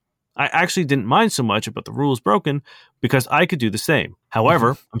partners. I actually didn't mind so much about the rules broken because I could do the same.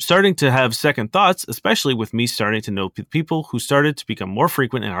 However, I'm starting to have second thoughts, especially with me starting to know people who started to become more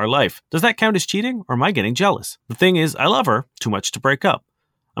frequent in our life. Does that count as cheating, or am I getting jealous? The thing is, I love her too much to break up.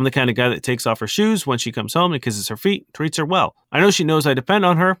 I'm the kind of guy that takes off her shoes when she comes home and kisses her feet, treats her well. I know she knows I depend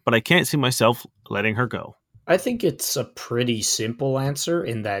on her, but I can't see myself letting her go. I think it's a pretty simple answer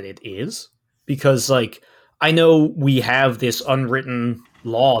in that it is. Because, like, I know we have this unwritten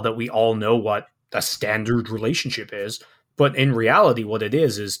law that we all know what a standard relationship is, but in reality, what it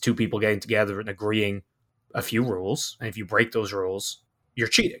is two people getting together and agreeing a few rules, and if you break those rules, you're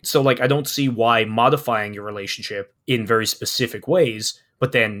cheating. So, like, I don't see why modifying your relationship in very specific ways,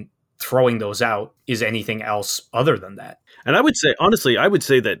 but then throwing those out is anything else other than that. And I would say, honestly, I would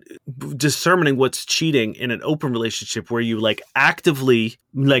say that determining what's cheating in an open relationship where you like actively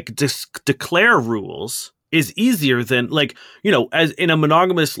like declare rules is easier than like, you know, as in a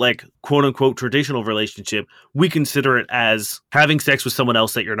monogamous, like quote unquote traditional relationship, we consider it as having sex with someone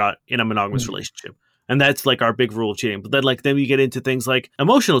else that you're not in a monogamous relationship. And that's like our big rule of cheating. But then you get into things like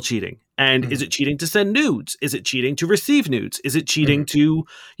emotional cheating. And is it cheating to send nudes? Is it cheating to receive nudes? Is it cheating to,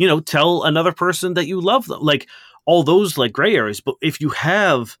 you know, tell another person that you love them? Like all those like gray areas. But if you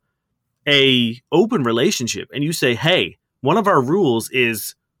have a open relationship and you say, hey, one of our rules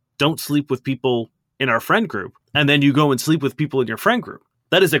is don't sleep with people in our friend group. And then you go and sleep with people in your friend group.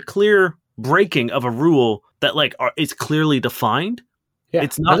 That is a clear breaking of a rule that like is clearly defined. Yeah,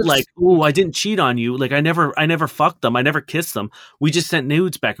 it's not like, oh, I didn't cheat on you. Like I never fucked them. I never kissed them. We just sent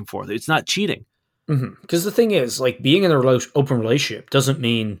nudes back and forth. It's not cheating. Because the thing is, like being in an open relationship doesn't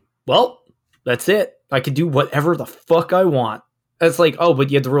mean, well, that's it. I can do whatever the fuck I want. It's like, oh,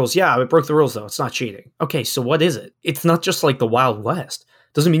 but you had the rules. Yeah, I broke the rules though. It's not cheating. Okay, so what is it? It's not just like the Wild West.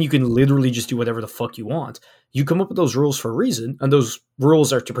 Doesn't mean you can literally just do whatever the fuck you want. You come up with those rules for a reason, and those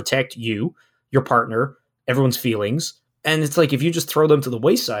rules are to protect you, your partner, everyone's feelings. And it's like, if you just throw them to the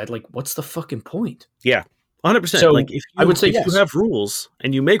wayside, like, what's the fucking point? Yeah, 100%. So like, if I would say if you have rules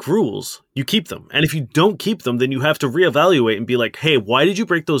and you make rules, you keep them. And if you don't keep them, then you have to reevaluate and be like, hey, why did you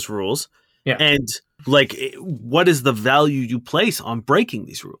break those rules? Yeah. And like, what is the value you place on breaking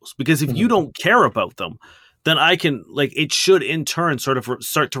these rules? Because if you don't care about them, then I can, like, it should in turn sort of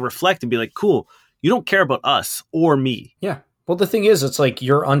start to reflect and be like, cool, you don't care about us or me. Yeah. Well, the thing is, it's like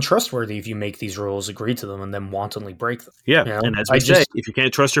you're untrustworthy if you make these rules, agree to them, and then wantonly break them. Yeah, you know? and as we say, if you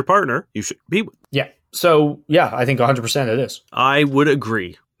can't trust your partner, you should be with them. Yeah. So, yeah, I think 100% it is. I would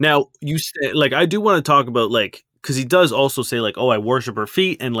agree. Now, you say, like, I do want to talk about, like, because he does also say, like, oh, I worship her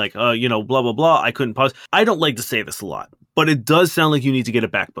feet, and, like, you know, blah, blah, blah, I couldn't pause. I don't like to say this a lot, but it does sound like you need to get a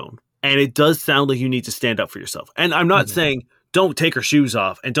backbone, and it does sound like you need to stand up for yourself. And I'm not saying don't take her shoes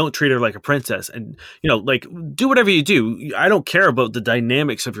off and don't treat her like a princess and, you know, like do whatever you do. I don't care about the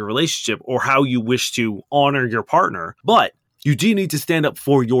dynamics of your relationship or how you wish to honor your partner, but you do need to stand up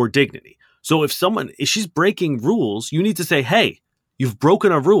for your dignity. So if she's breaking rules, you need to say, hey, you've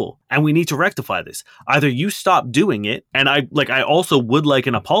broken a rule and we need to rectify this. Either you stop doing it. And I also would like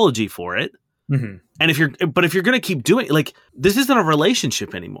an apology for it. And if you're going to keep doing it, like this isn't a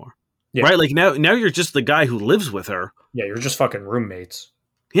relationship anymore. Yeah. Right? Like now you're just the guy who lives with her. Yeah, you're just fucking roommates.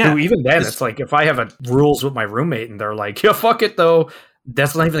 Yeah. Who, even then, it's like if I have rules with my roommate and they're like, yeah, fuck it though,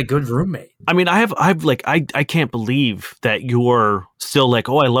 that's not even a good roommate. I mean, I can't believe that you're still like,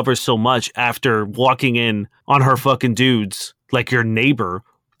 oh, I love her so much after walking in on her fucking dudes, like your neighbor.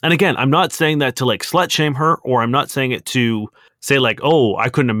 And again, I'm not saying that to like slut shame her, or I'm not saying it to say like, oh, I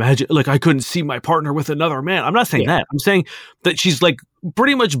couldn't imagine, like I couldn't see my partner with another man. I'm not saying that. I'm saying that she's like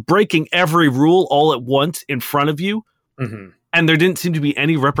pretty much breaking every rule all at once in front of you. And there didn't seem to be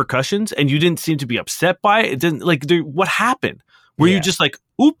any repercussions and you didn't seem to be upset by it. It didn't like, what happened? Were you just like,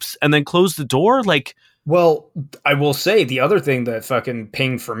 oops, and then close the door? Like, well, I will say the other thing that fucking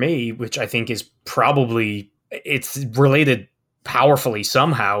pinged for me, which I think is probably, it's related powerfully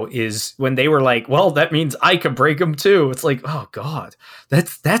somehow, is when they were like, well, that means I could break them too. It's like, oh God,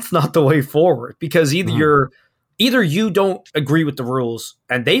 that's not the way forward, because either you don't agree with the rules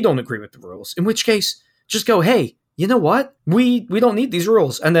and they don't agree with the rules, in which case just go, hey, you know what? We don't need these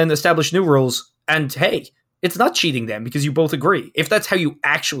rules, and then establish new rules. And hey, it's not cheating then because you both agree. If that's how you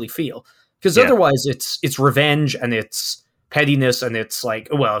actually feel, because otherwise it's revenge and it's pettiness and it's like,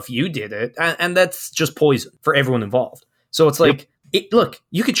 well, if you did it, and that's just poison for everyone involved. So it's like, look,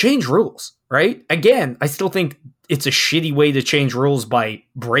 you could change rules, right? Again, I still think it's a shitty way to change rules by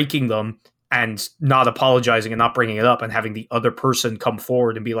breaking them and not apologizing and not bringing it up and having the other person come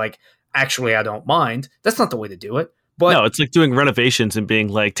forward and be like, actually, I don't mind. That's not the way to do it. But no, it's like doing renovations and being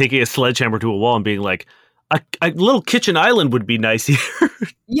like, taking a sledgehammer to a wall and being like, a little kitchen island would be nice here.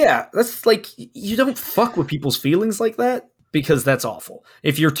 Yeah, that's like, you don't fuck with people's feelings like that, because that's awful.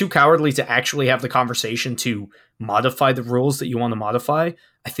 If you're too cowardly to actually have the conversation to modify the rules that you want to modify,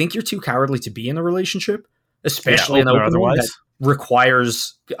 I think you're too cowardly to be in a relationship, especially an open one that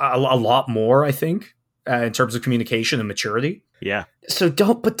requires a lot more, I think, in terms of communication and maturity. Yeah. So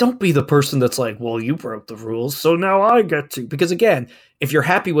don't be the person that's like, well, you broke the rules, so now I get to. Because again, if you're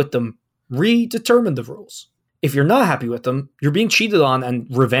happy with them, redetermine the rules. If you're not happy with them, you're being cheated on, and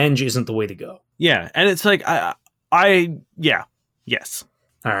revenge isn't the way to go. Yeah, and it's like, yes.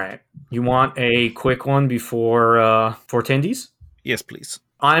 All right. You want a quick one before Tendies? Yes, please.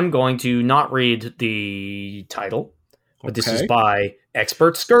 I'm going to not read the title, but this is Okay. by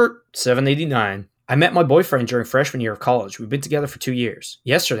Expert Skirt 789. I met my boyfriend during freshman year of college. We've been together for 2 years.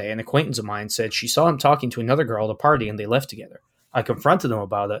 Yesterday, an acquaintance of mine said she saw him talking to another girl at a party and they left together. I confronted him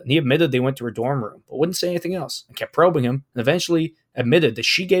about it, and he admitted they went to her dorm room, but wouldn't say anything else. I kept probing him, and eventually admitted that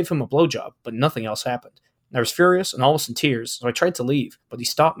she gave him a blowjob, but nothing else happened. I was furious and almost in tears, so I tried to leave, but he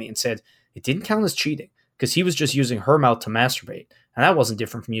stopped me and said it didn't count as cheating, because he was just using her mouth to masturbate, and that wasn't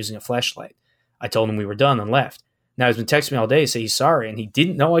different from using a fleshlight. I told him we were done and left. Now he's been texting me all day to say he's sorry, and he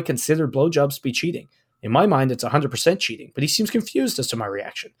didn't know I considered blowjobs to be cheating. In my mind, it's 100% cheating, but he seems confused as to my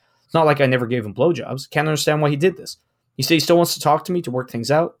reaction. It's not like I never gave him blowjobs. Can't understand why he did this. He said he still wants to talk to me to work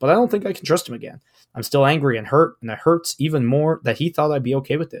things out, but I don't think I can trust him again. I'm still angry and hurt, and it hurts even more that he thought I'd be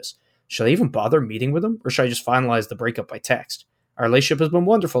okay with this. Should I even bother meeting with him, or should I just finalize the breakup by text? Our relationship has been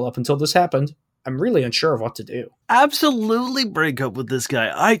wonderful up until this happened. I'm really unsure of what to do. Absolutely break up with this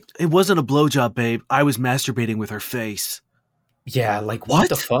guy. It wasn't a blowjob, babe. I was masturbating with her face. Yeah, like, What? what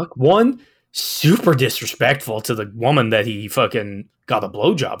the fuck? One, super disrespectful to the woman that he fucking got a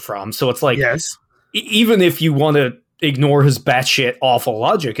blowjob from. So it's like, Yes. Even if you want to ignore his batshit awful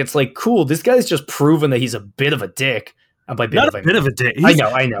logic, it's like, cool, this guy's just proven that he's a bit of a dick. And by bit Not of a bit of a dick. I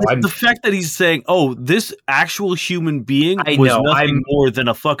know. The fact that he's saying, "Oh, this actual human being I was know, nothing more than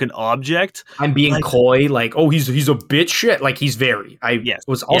a fucking object." I'm being like- coy, like, oh, he's a bitch shit. Like, he's very. I Yes,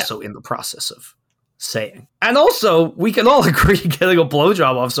 was also in the process of saying. And also, we can all agree getting a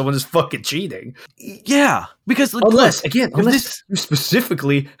blowjob off someone is fucking cheating. Yeah, because like, Unless look, you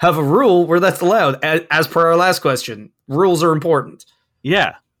specifically have a rule where that's allowed. As per our last question, rules are important.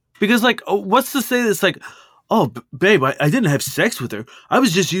 yeah, because like, what's to say that's like, oh, babe, I didn't have sex with her. I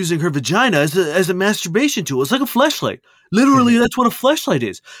was just using her vagina as a masturbation tool. It's like a fleshlight. Literally, that's what a fleshlight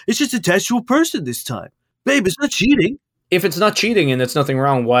is. It's just attached to a person this time. Babe, it's not cheating. If it's not cheating and it's nothing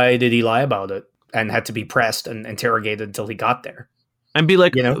wrong, why did he lie about it and had to be pressed and interrogated until he got there? And be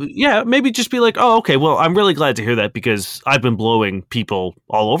like, You know? yeah, maybe just be like, oh, okay, well, I'm really glad to hear that because I've been blowing people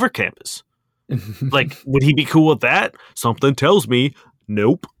all over campus. Like, would he be cool with that? Something tells me,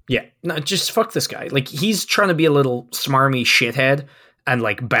 nope. Yeah, no, just fuck this guy. Like, he's trying to be a little smarmy shithead and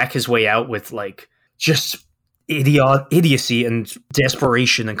like back his way out with like just idiocy and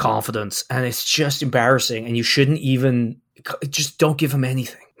desperation and confidence, and it's just embarrassing. And you shouldn't even just don't give him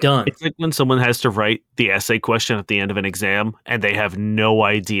anything. Done. It's like when someone has to write the essay question at the end of an exam and they have no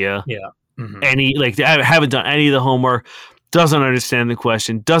idea Mhm. any, like, they haven't done any of the homework, doesn't understand the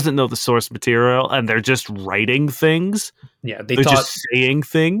question, doesn't know the source material, and they're just writing things. Yeah, They're just saying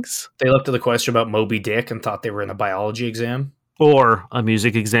things. they looked at the question about Moby Dick and thought they were in a biology exam. Or a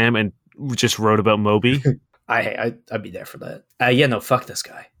music exam and just wrote about Moby. I'd be there for that. Yeah, no, fuck this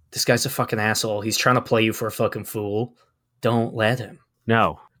guy. This guy's a fucking asshole. He's trying to play you for a fucking fool. Don't let him.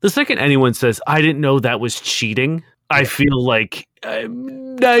 No. The second anyone says, I didn't know that was cheating, I feel like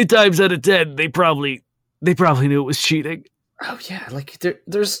 9 times out of 10, they probably knew it was cheating. Oh yeah, like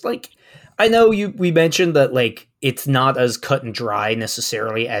there's like, I know we mentioned that like it's not as cut and dry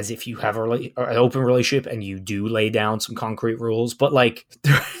necessarily as if you have an open relationship and you do lay down some concrete rules, but like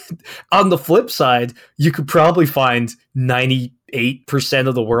on the flip side, you could probably find 98%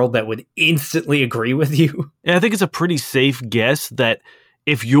 of the world that would instantly agree with you. And I think it's a pretty safe guess that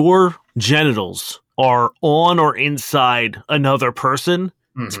if your genitals are on or inside another person,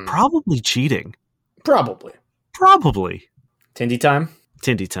 it's Mhm. probably cheating. Probably. Probably. Tindy time.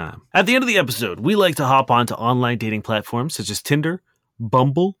 Tindy time. At the end of the episode, we like to hop onto online dating platforms such as Tinder,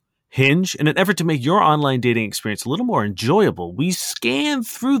 Bumble, Hinge. In an effort to make your online dating experience a little more enjoyable, we scan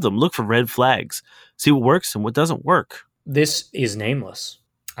through them, look for red flags, see what works and what doesn't work. This is nameless.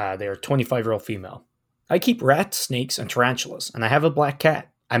 They're a 25-year-old female. I keep rats, snakes, and tarantulas, and I have a black cat.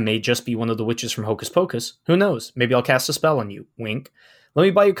 I may just be one of the witches from Hocus Pocus. Who knows? Maybe I'll cast a spell on you. Wink. Let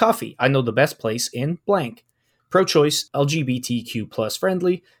me buy you coffee. I know the best place in blank. Pro-choice, LGBTQ plus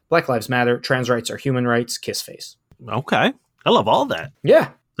friendly, Black Lives Matter, trans rights are human rights, kiss face. Okay. I love all that. Yeah.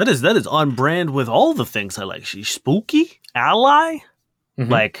 That is on brand with all the things I like. She's spooky, ally,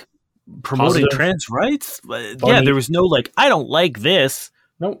 like promoting Positive. trans rights. Yeah, Funny. there was no like, I don't like this.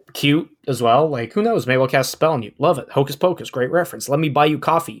 No, cute as well. Like, who knows? Maybe I'll cast a spell on you. Love it. Hocus Pocus, great reference. Let me buy you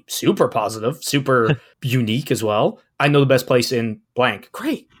coffee. Super positive, super unique as well. I know the best place in blank.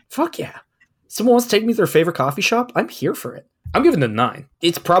 Great. Fuck yeah. Someone wants to take me to their favorite coffee shop? I'm here for it. I'm giving it a 9.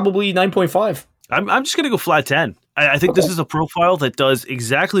 It's probably 9.5. I'm just going to go flat 10. I think this is a profile that does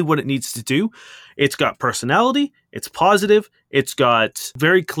exactly what it needs to do. It's got personality. It's positive. It's got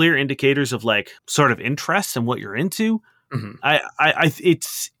very clear indicators of like sort of interests and what you're into.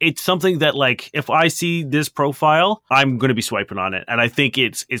 It's something that like if I see this profile, I'm going to be swiping on it, and I think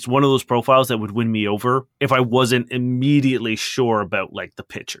it's one of those profiles that would win me over if I wasn't immediately sure about like the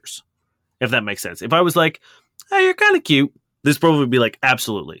pictures, if that makes sense. If I was like, "Hey, you're kind of cute," this profile would be like,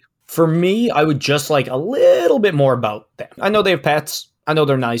 "Absolutely." For me, I would just like a little bit more about them. I know they have pets. I know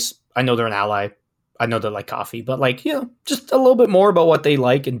they're nice. I know they're an ally. I know they like coffee, but like, you know, just a little bit more about what they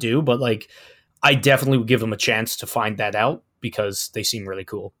like and do. But like, I definitely would give them a chance to find that out because they seem really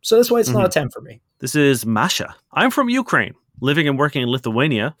cool. So that's why it's not a 10 for me. This is Masha. I'm from Ukraine, living and working in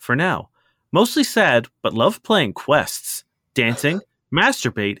Lithuania for now. Mostly sad, but love playing quests, dancing,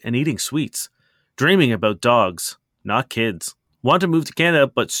 masturbate, and eating sweets. Dreaming about dogs, not kids. Want to move to Canada,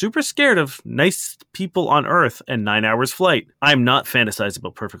 but super scared of nice people on Earth and 9 hours flight. I'm not fantasizing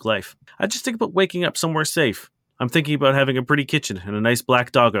about perfect life. I just think about waking up somewhere safe. I'm thinking about having a pretty kitchen and a nice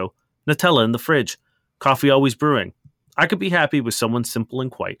black doggo. Nutella in the fridge. Coffee always brewing. I could be happy with someone simple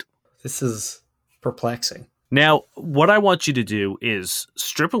and quiet. This is perplexing. Now, what I want you to do is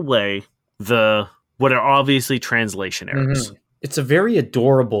strip away what are obviously translation errors. It's a very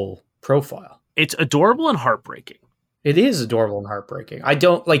adorable profile. It's adorable and heartbreaking. It is adorable and heartbreaking.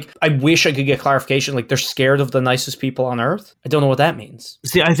 I wish I could get clarification. Like, they're scared of the nicest people on Earth. I don't know what that means.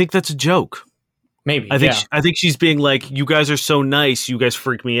 See, I think that's a joke. Maybe. I think she's being like, you guys are so nice, you guys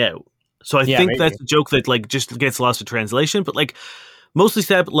freak me out. So I think that's a joke that like just gets lost in translation. But like, mostly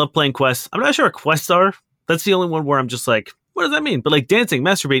sad, but love playing quests. I'm not sure what quests are. That's the only one where I'm just like, what does that mean? But like dancing,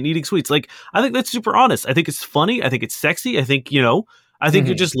 masturbating, eating sweets. Like, I think that's super honest. I think it's funny. I think it's sexy. I think, you know,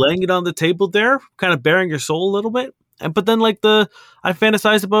 you're just laying it on the table there, kind of bearing your soul a little bit. But then like I don't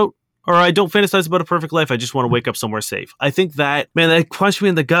fantasize about a perfect life. I just want to wake up somewhere safe. I think that punched me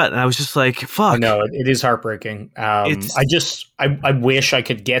in the gut, and I was just like, fuck. I know, it is heartbreaking. I wish I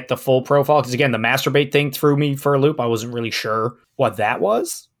could get the full profile, because again, the masturbate thing threw me for a loop. I wasn't really sure what that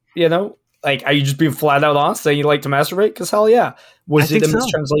was, you know? Like, are you just being flat out honest saying you like to masturbate? Because hell yeah. Was it a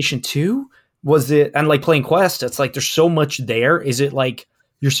mistranslation too? Was it, and like playing Quest, it's like there's so much there. Is it like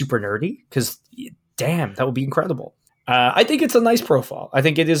you're super nerdy? Because damn, that would be incredible. I think it's a nice profile. I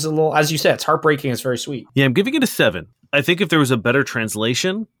think it is a little, as you said, it's heartbreaking. It's very sweet. Yeah, I'm giving it a 7. I think if there was a better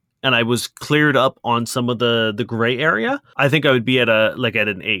translation and I was cleared up on some of the gray area, I think I would be at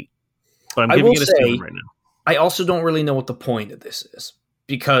an 8. But I'm giving it a 7 right now. I also don't really know what the point of this is,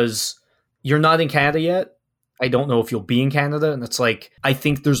 because you're not in Canada yet. I don't know if you'll be in Canada. And it's like, I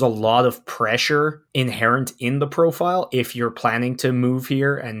think there's a lot of pressure inherent in the profile if you're planning to move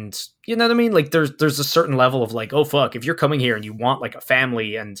here. And you know what I mean? Like there's a certain level of like, oh fuck, if you're coming here and you want like a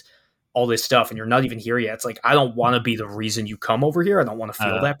family and all this stuff and you're not even here yet, it's like, I don't want to be the reason you come over here. I don't want to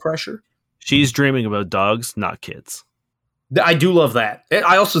feel that pressure. She's dreaming about dogs, not kids. I do love that.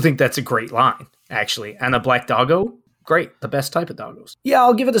 I also think that's a great line, actually. And a black doggo, great. The best type of doggos. Yeah,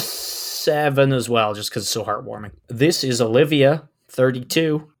 I'll give it a 7 as well, just because it's so heartwarming. This is Olivia,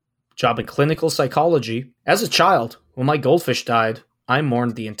 32, job in clinical psychology. As a child, when my goldfish died, I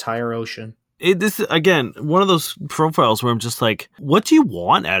mourned the entire ocean. This is, again, one of those profiles where I'm just like, what do you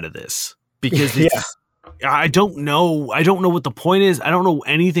want out of this? Because it's, I don't know. I don't know what the point is. I don't know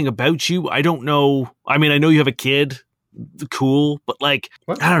anything about you. I don't know. I mean, I know you have a kid. Cool. But like,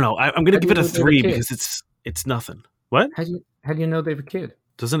 what? I don't know. I'm going to give it a 3 because it's nothing. What? How do you know they have a kid?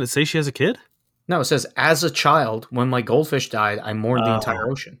 Doesn't it say she has a kid? No, it says, as a child, when my goldfish died, I mourned the entire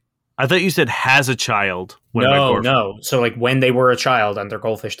ocean. I thought you said has a child. No. So like when they were a child and their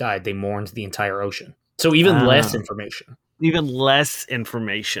goldfish died, they mourned the entire ocean. So even less information. Even less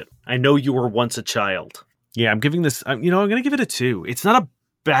information. I know you were once a child. Yeah, I'm giving this, I'm going to give it a 2. It's not a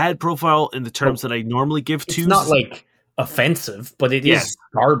bad profile in the terms that I normally give 2s. It's not like offensive, but it is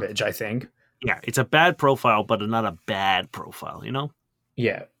garbage, I think. Yeah, it's a bad profile, but not a bad profile, you know?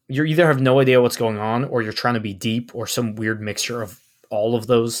 Yeah. You either have no idea what's going on, or you're trying to be deep, or some weird mixture of all of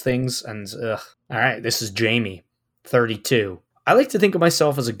those things. And, all right, this is Jamie, 32. I like to think of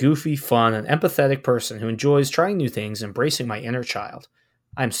myself as a goofy, fun, and empathetic person who enjoys trying new things, embracing my inner child.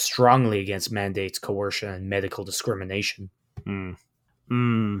 I'm strongly against mandates, coercion, and medical discrimination.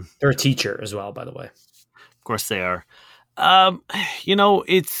 They're a teacher as well, by the way. Of course they are.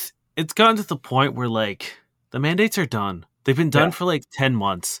 It's gotten to the point where like the mandates are done. They've been done for like 10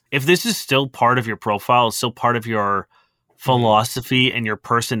 months. If this is still part of your profile, still part of your philosophy and your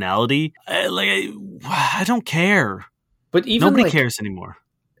personality, I don't care. But even nobody cares anymore.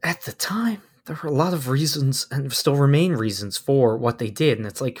 At the time, there were a lot of reasons, and still remain reasons for what they did. And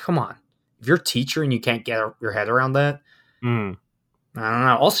it's like, come on, if you're a teacher and you can't get your head around that, I don't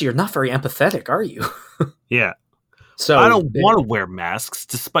know. Also, you're not very empathetic, are you? Yeah. So I don't want to wear masks,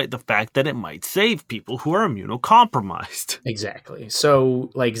 despite the fact that it might save people who are immunocompromised. Exactly.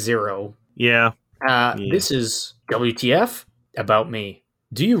 So, like, zero. Yeah. This is WTF about me.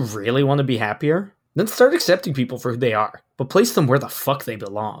 Do you really want to be happier? Then start accepting people for who they are, but place them where the fuck they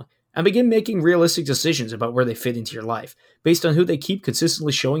belong. And begin making realistic decisions about where they fit into your life, based on who they keep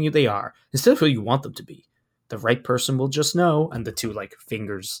consistently showing you they are, instead of who you want them to be. The right person will just know, and the two, like,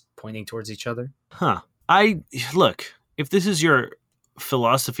 fingers pointing towards each other. Huh. Look, if this is your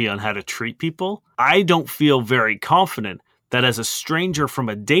philosophy on how to treat people, I don't feel very confident that as a stranger from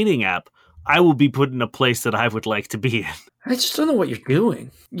a dating app, I will be put in a place that I would like to be in. I just don't know what you're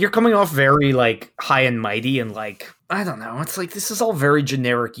doing. You're coming off very, like, high and mighty and, like, I don't know. It's like, this is all very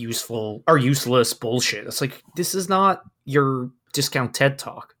generic, useful, or useless bullshit. It's like, this is not your discount TED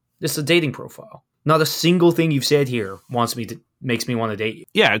Talk. This is a dating profile. Not a single thing you've said here makes me want to date you.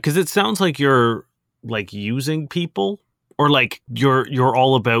 Yeah, because it sounds like you're like using people, or like you're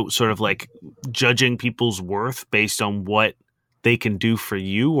all about sort of like judging people's worth based on what they can do for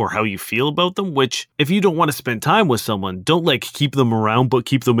you or how you feel about them, which if you don't want to spend time with someone, don't like keep them around, but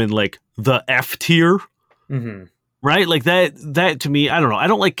keep them in like the F tier. Mm-hmm. Right? Like that to me, I don't know. I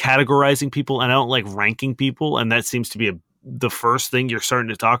don't like categorizing people and I don't like ranking people. And that seems to be the first thing you're starting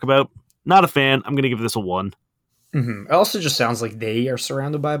to talk about. Not a fan. I'm going to give this a 1. Mm-hmm. It also just sounds like they are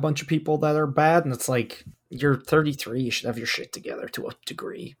surrounded by a bunch of people that are bad, and it's like, you're 33, you should have your shit together to a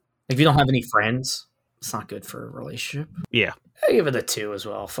degree. If you don't have any friends, it's not good for a relationship. Yeah. I give it a 2 as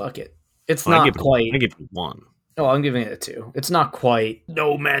well. Fuck it. It's not quite... I give it 1. Oh, I'm giving it a 2. It's not quite,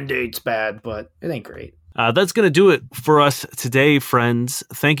 no mandates bad, but it ain't great. That's going to do it for us today, friends.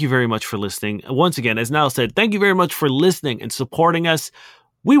 Thank you very much for listening. Once again, as Niall said, thank you very much for listening and supporting us.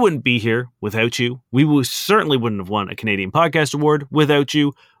 We wouldn't be here without you. We certainly wouldn't have won a Canadian Podcast Award without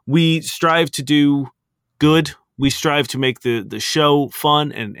you. We strive to do good. We strive to make the show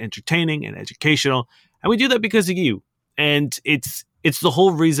fun and entertaining and educational. And we do that because of you. And it's the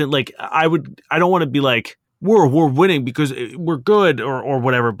whole reason, like, I don't want to be like, we're winning because we're good or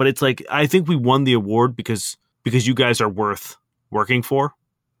whatever. But it's like, I think we won the award because you guys are worth working for.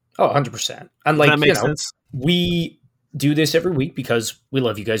 Oh, 100%. And like, that makes sense. We do this every week because we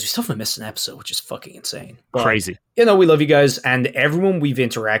love you guys. We still haven't missed an episode, which is fucking insane. But, crazy. We love you guys, and everyone we've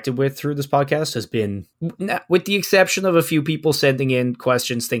interacted with through this podcast has been, with the exception of a few people sending in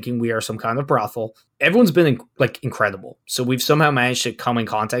questions thinking we are some kind of brothel, everyone's been incredible. So we've somehow managed to come in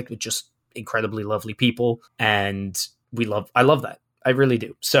contact with just incredibly lovely people, and I love that. I really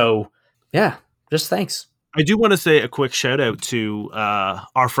do. So yeah, just thanks. I do want to say a quick shout out to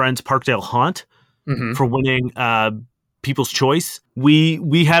our friends Parkdale Haunt for winning People's Choice.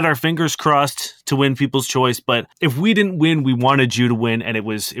 We had our fingers crossed to win People's Choice, but if we didn't win, we wanted you to win, and it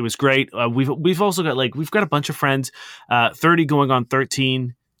was great. We've also got we've got a bunch of friends, 30 going on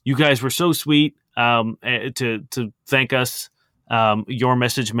 13. You guys were so sweet to thank us. Your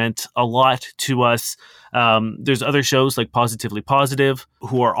message meant a lot to us. There's other shows like Positively Positive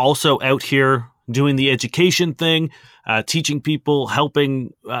who are also out here doing the education thing, teaching people,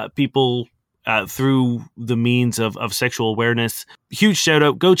 helping people through the means of sexual awareness. Huge shout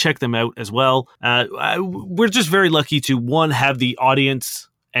out. Go check them out as well. We're just very lucky to, one, have the audience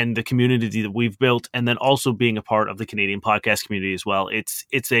and the community that we've built, and then also being a part of the Canadian podcast community as well. It's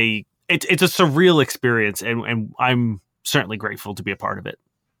a surreal experience, and I'm certainly grateful to be a part of it.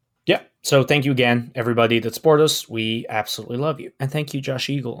 Yeah. So thank you again, everybody that support us. We absolutely love you. And thank you, Josh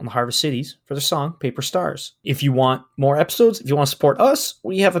Eagle and the Harvest Cities, for their song, Paper Stars. If you want more episodes, if you want to support us,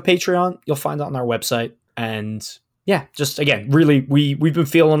 we have a Patreon. You'll find it on our website. And yeah, just again, really, we've been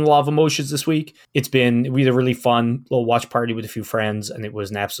feeling a lot of emotions this week. We had a really fun little watch party with a few friends, and it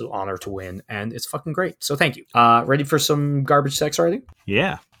was an absolute honor to win. And it's fucking great. So thank you. Ready for some garbage sex writing?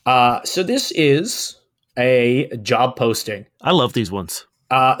 Yeah. So this is a job posting. I love these ones.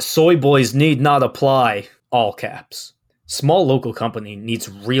 Soy boys need not apply, all caps. Small local company needs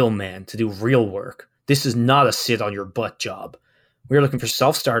real men to do real work. This is not a sit on your butt job. We are looking for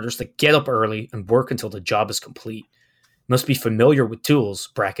self-starters that get up early and work until the job is complete. Must be familiar with tools,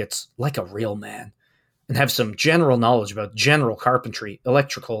 brackets, like a real man. and have some general knowledge about general carpentry,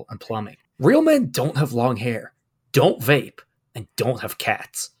 electrical, and plumbing. Real men don't have long hair, don't vape, and don't have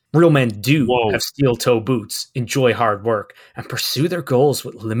cats. Real men do have steel-toe boots, enjoy hard work, and pursue their goals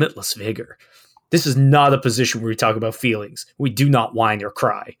with limitless vigor. This is not a position where we talk about feelings. We do not whine or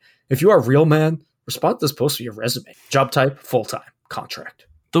cry. If you are a real man, respond to this post with your resume. Job type, full-time, contract.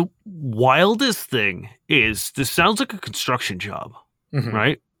 The wildest thing is this sounds like a construction job,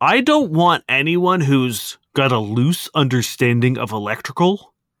 right? I don't want anyone who's got a loose understanding of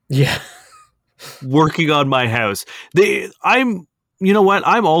electrical working on my house. You know what?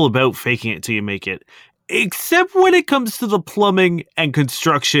 I'm all about faking it till you make it. Except when it comes to the plumbing and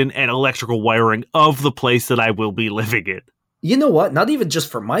construction and electrical wiring of the place that I will be living in. You know what? Not even just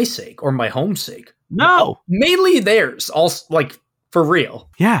for my sake or my home's sake. No. Mainly theirs. Also, like, for real.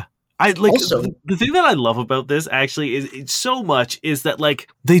 Yeah. Also, the thing that I love about this actually is so much is that like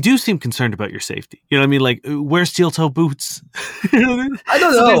they do seem concerned about your safety. You know what I mean? Like wear steel toe boots. I don't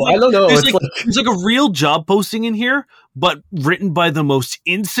know. I don't know. There's like a real job posting in here, but written by the most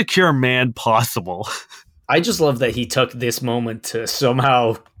insecure man possible. I just love that he took this moment to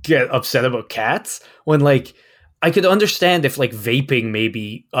somehow get upset about cats when like I could understand if like vaping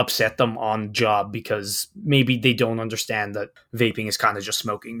maybe upset them on job because maybe they don't understand that vaping is kind of just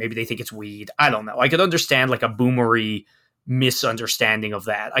smoking. Maybe they think it's weed. I don't know. I could understand like a boomery misunderstanding of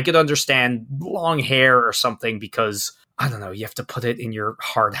that. I could understand long hair or something because I don't know. You have to put it in your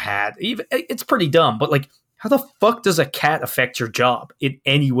hard hat. Even it's pretty dumb, but like how the fuck does a cat affect your job in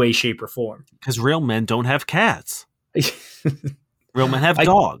any way, shape, or form? Because real men don't have cats. Real men have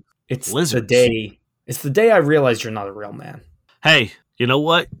dogs. It's lizards. It's the day I realized you're not a real man. Hey, you know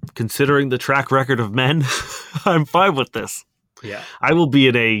what? Considering the track record of men, I'm fine with this. Yeah. I will be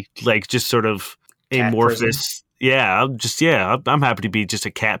in a, like, just sort of Cat amorphous. Prison. I'm happy to be just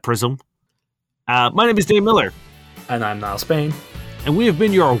a cat prism. My name is Dave Miller. And I'm Niall Spain. And we have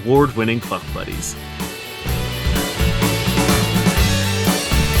been your award-winning fuck buddies.